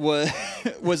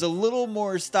was a little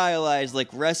more stylized, like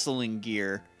wrestling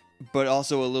gear, but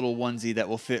also a little onesie that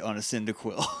will fit on a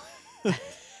Cyndaquil.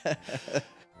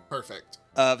 Perfect.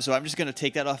 So I'm just going to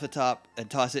take that off the top and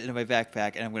toss it into my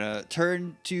backpack, and I'm going to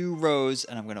turn to Rose,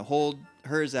 and I'm going to hold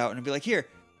hers out, and I'll be like, here,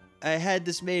 I had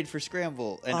this made for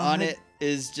Scramble, and on it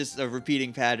is just a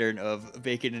repeating pattern of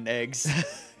bacon and eggs.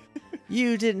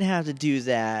 You didn't have to do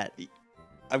that.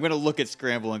 I'm going to look at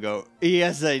Scramble and go,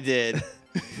 yes, I did.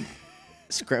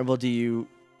 Scramble, do you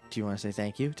want to say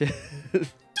thank you?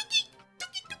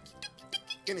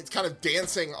 And it's kind of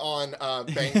dancing on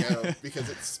Bango because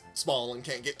it's small and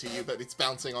can't get to you, but it's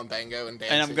bouncing on Bango and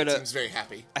dancing. And It seems very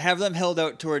happy. I have them held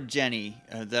out toward Jenny.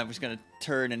 Then I'm just going to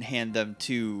turn and hand them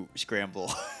to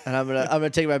Scramble. And I'm gonna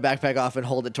take my backpack off and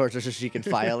hold it towards her so she can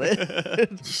file it.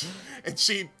 And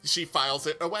she files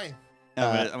it away.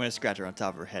 I'm gonna scratch her on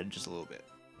top of her head just a little bit.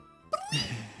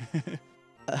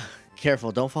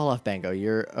 Careful, don't fall off, Bango.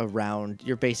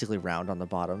 You're basically round on the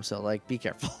bottom, so like be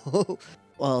careful.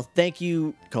 Well, thank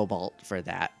you, Cobalt, for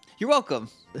that. You're welcome.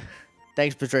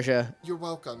 Thanks, Patricia. You're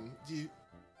welcome. You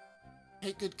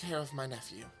take good care of my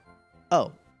nephew.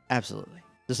 Oh, absolutely.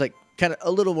 Just like kind of a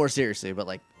little more seriously, but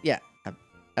like, yeah,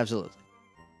 absolutely.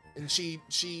 And she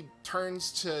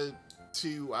turns to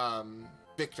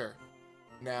Victor.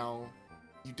 Now,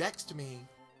 you dext me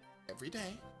every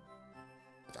day,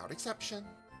 without exception.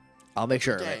 I'll make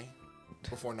sure. Every day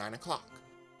before 9:00.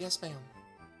 Yes, ma'am.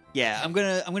 Yeah, I'm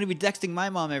gonna be texting my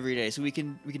mom every day so we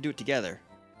can do it together.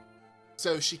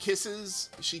 So she kisses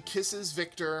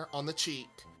Victor on the cheek.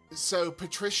 So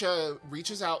Patricia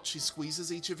reaches out, she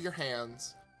squeezes each of your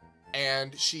hands,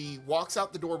 and she walks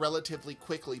out the door relatively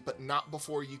quickly, but not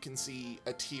before you can see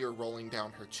a tear rolling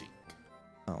down her cheek.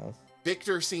 Oh.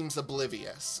 Victor seems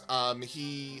oblivious.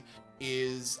 He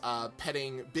is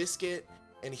petting Biscuit,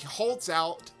 and he holds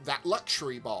out that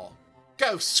luxury ball.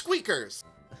 Go, Squeakers!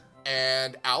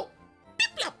 And out. Beep,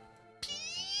 blop, beep,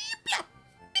 blop,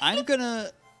 beep, I'm gonna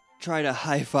try to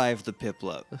high five the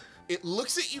Piplup. It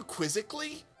looks at you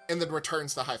quizzically and then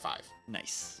returns the high five.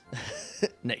 Nice.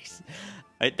 Nice.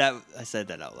 I said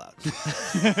that out loud.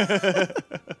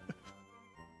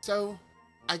 So,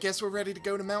 I guess we're ready to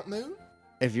go to Mount Moon?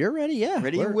 If you're ready, yeah.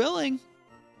 Ready and willing.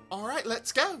 All right,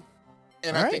 let's go.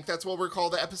 And All I right. think that's what we'll call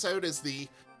the episode as the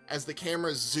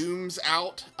camera zooms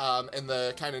out and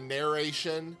the kind of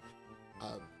narration.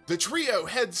 The trio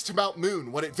heads to Mount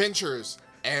Moon. What adventures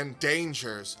and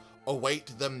dangers await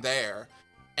them there?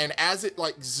 And as it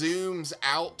like zooms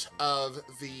out of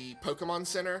the Pokemon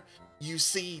Center, you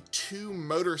see two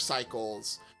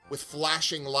motorcycles with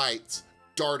flashing lights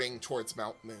darting towards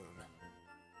Mount Moon.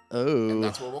 Oh. And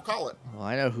that's what we'll call it. Well,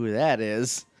 I know who that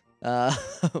is.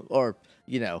 Or,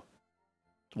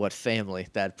 what family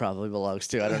that probably belongs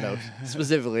to. I don't know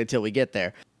specifically until we get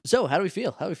there. So, how do we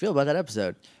feel? How do we feel about that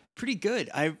episode? Pretty good.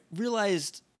 I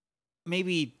realized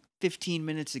maybe 15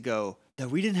 minutes ago that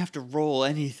we didn't have to roll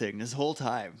anything this whole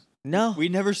time. No. We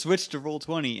never switched to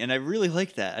Roll20, and I really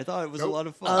liked that. I thought it was a Nope. lot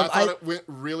of fun. I thought I- it went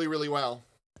really, really well.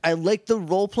 I like the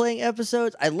role playing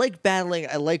episodes. I like battling.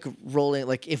 I like rolling.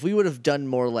 Like if we would have done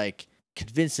more like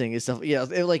convincing and stuff, if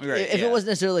Right, if yeah. it wasn't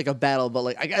necessarily like a battle, but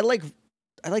like I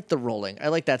like the rolling. I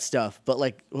like that stuff. But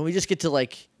like when we just get to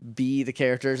like be the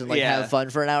characters and like Yeah. have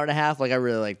fun for an hour and a half, like I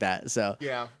really like that. So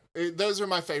Yeah, those are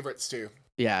my favorites too.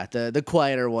 yeah, the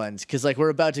quieter ones, because like we're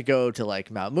about to go to like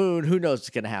Mount Moon. Who knows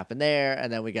what's gonna happen there?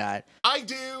 And then we got I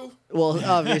do. well,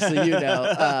 obviously you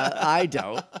know, I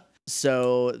don't.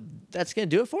 So that's gonna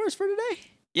do it for us for today.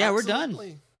 Yeah, we're done.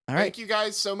 Absolutely. All right. Thank you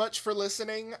guys so much for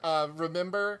listening.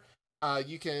 Remember,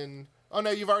 you can. Oh no,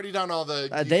 you've already done all the.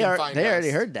 You They can are. find They us. already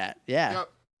heard that. Yeah. Yep.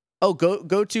 Oh,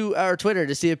 go to our Twitter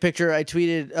to see a picture I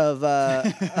tweeted of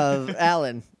of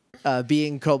Alan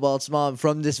being Cobalt's mom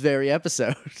from this very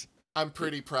episode. I'm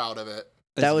pretty proud of it.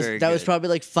 that was very that was good. probably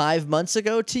like 5 months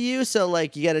ago to you, so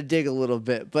like you got to dig a little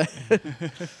bit, but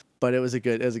but it was a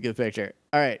good picture.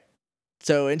 All right.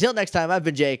 So until next time, I've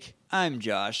been Jake. I'm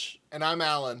Josh. And I'm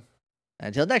Alan.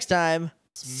 Until next time,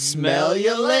 Smell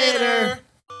you later.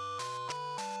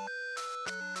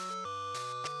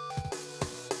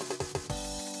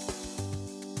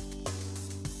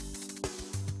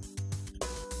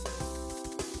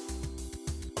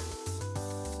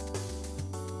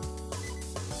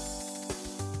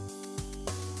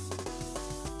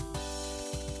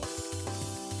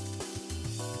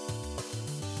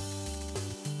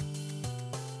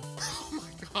 Oh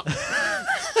my god.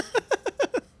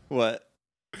 What?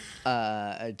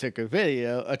 I took a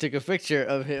picture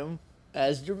of him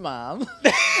as your mom.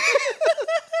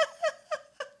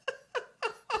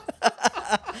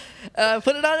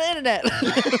 Put it on the internet.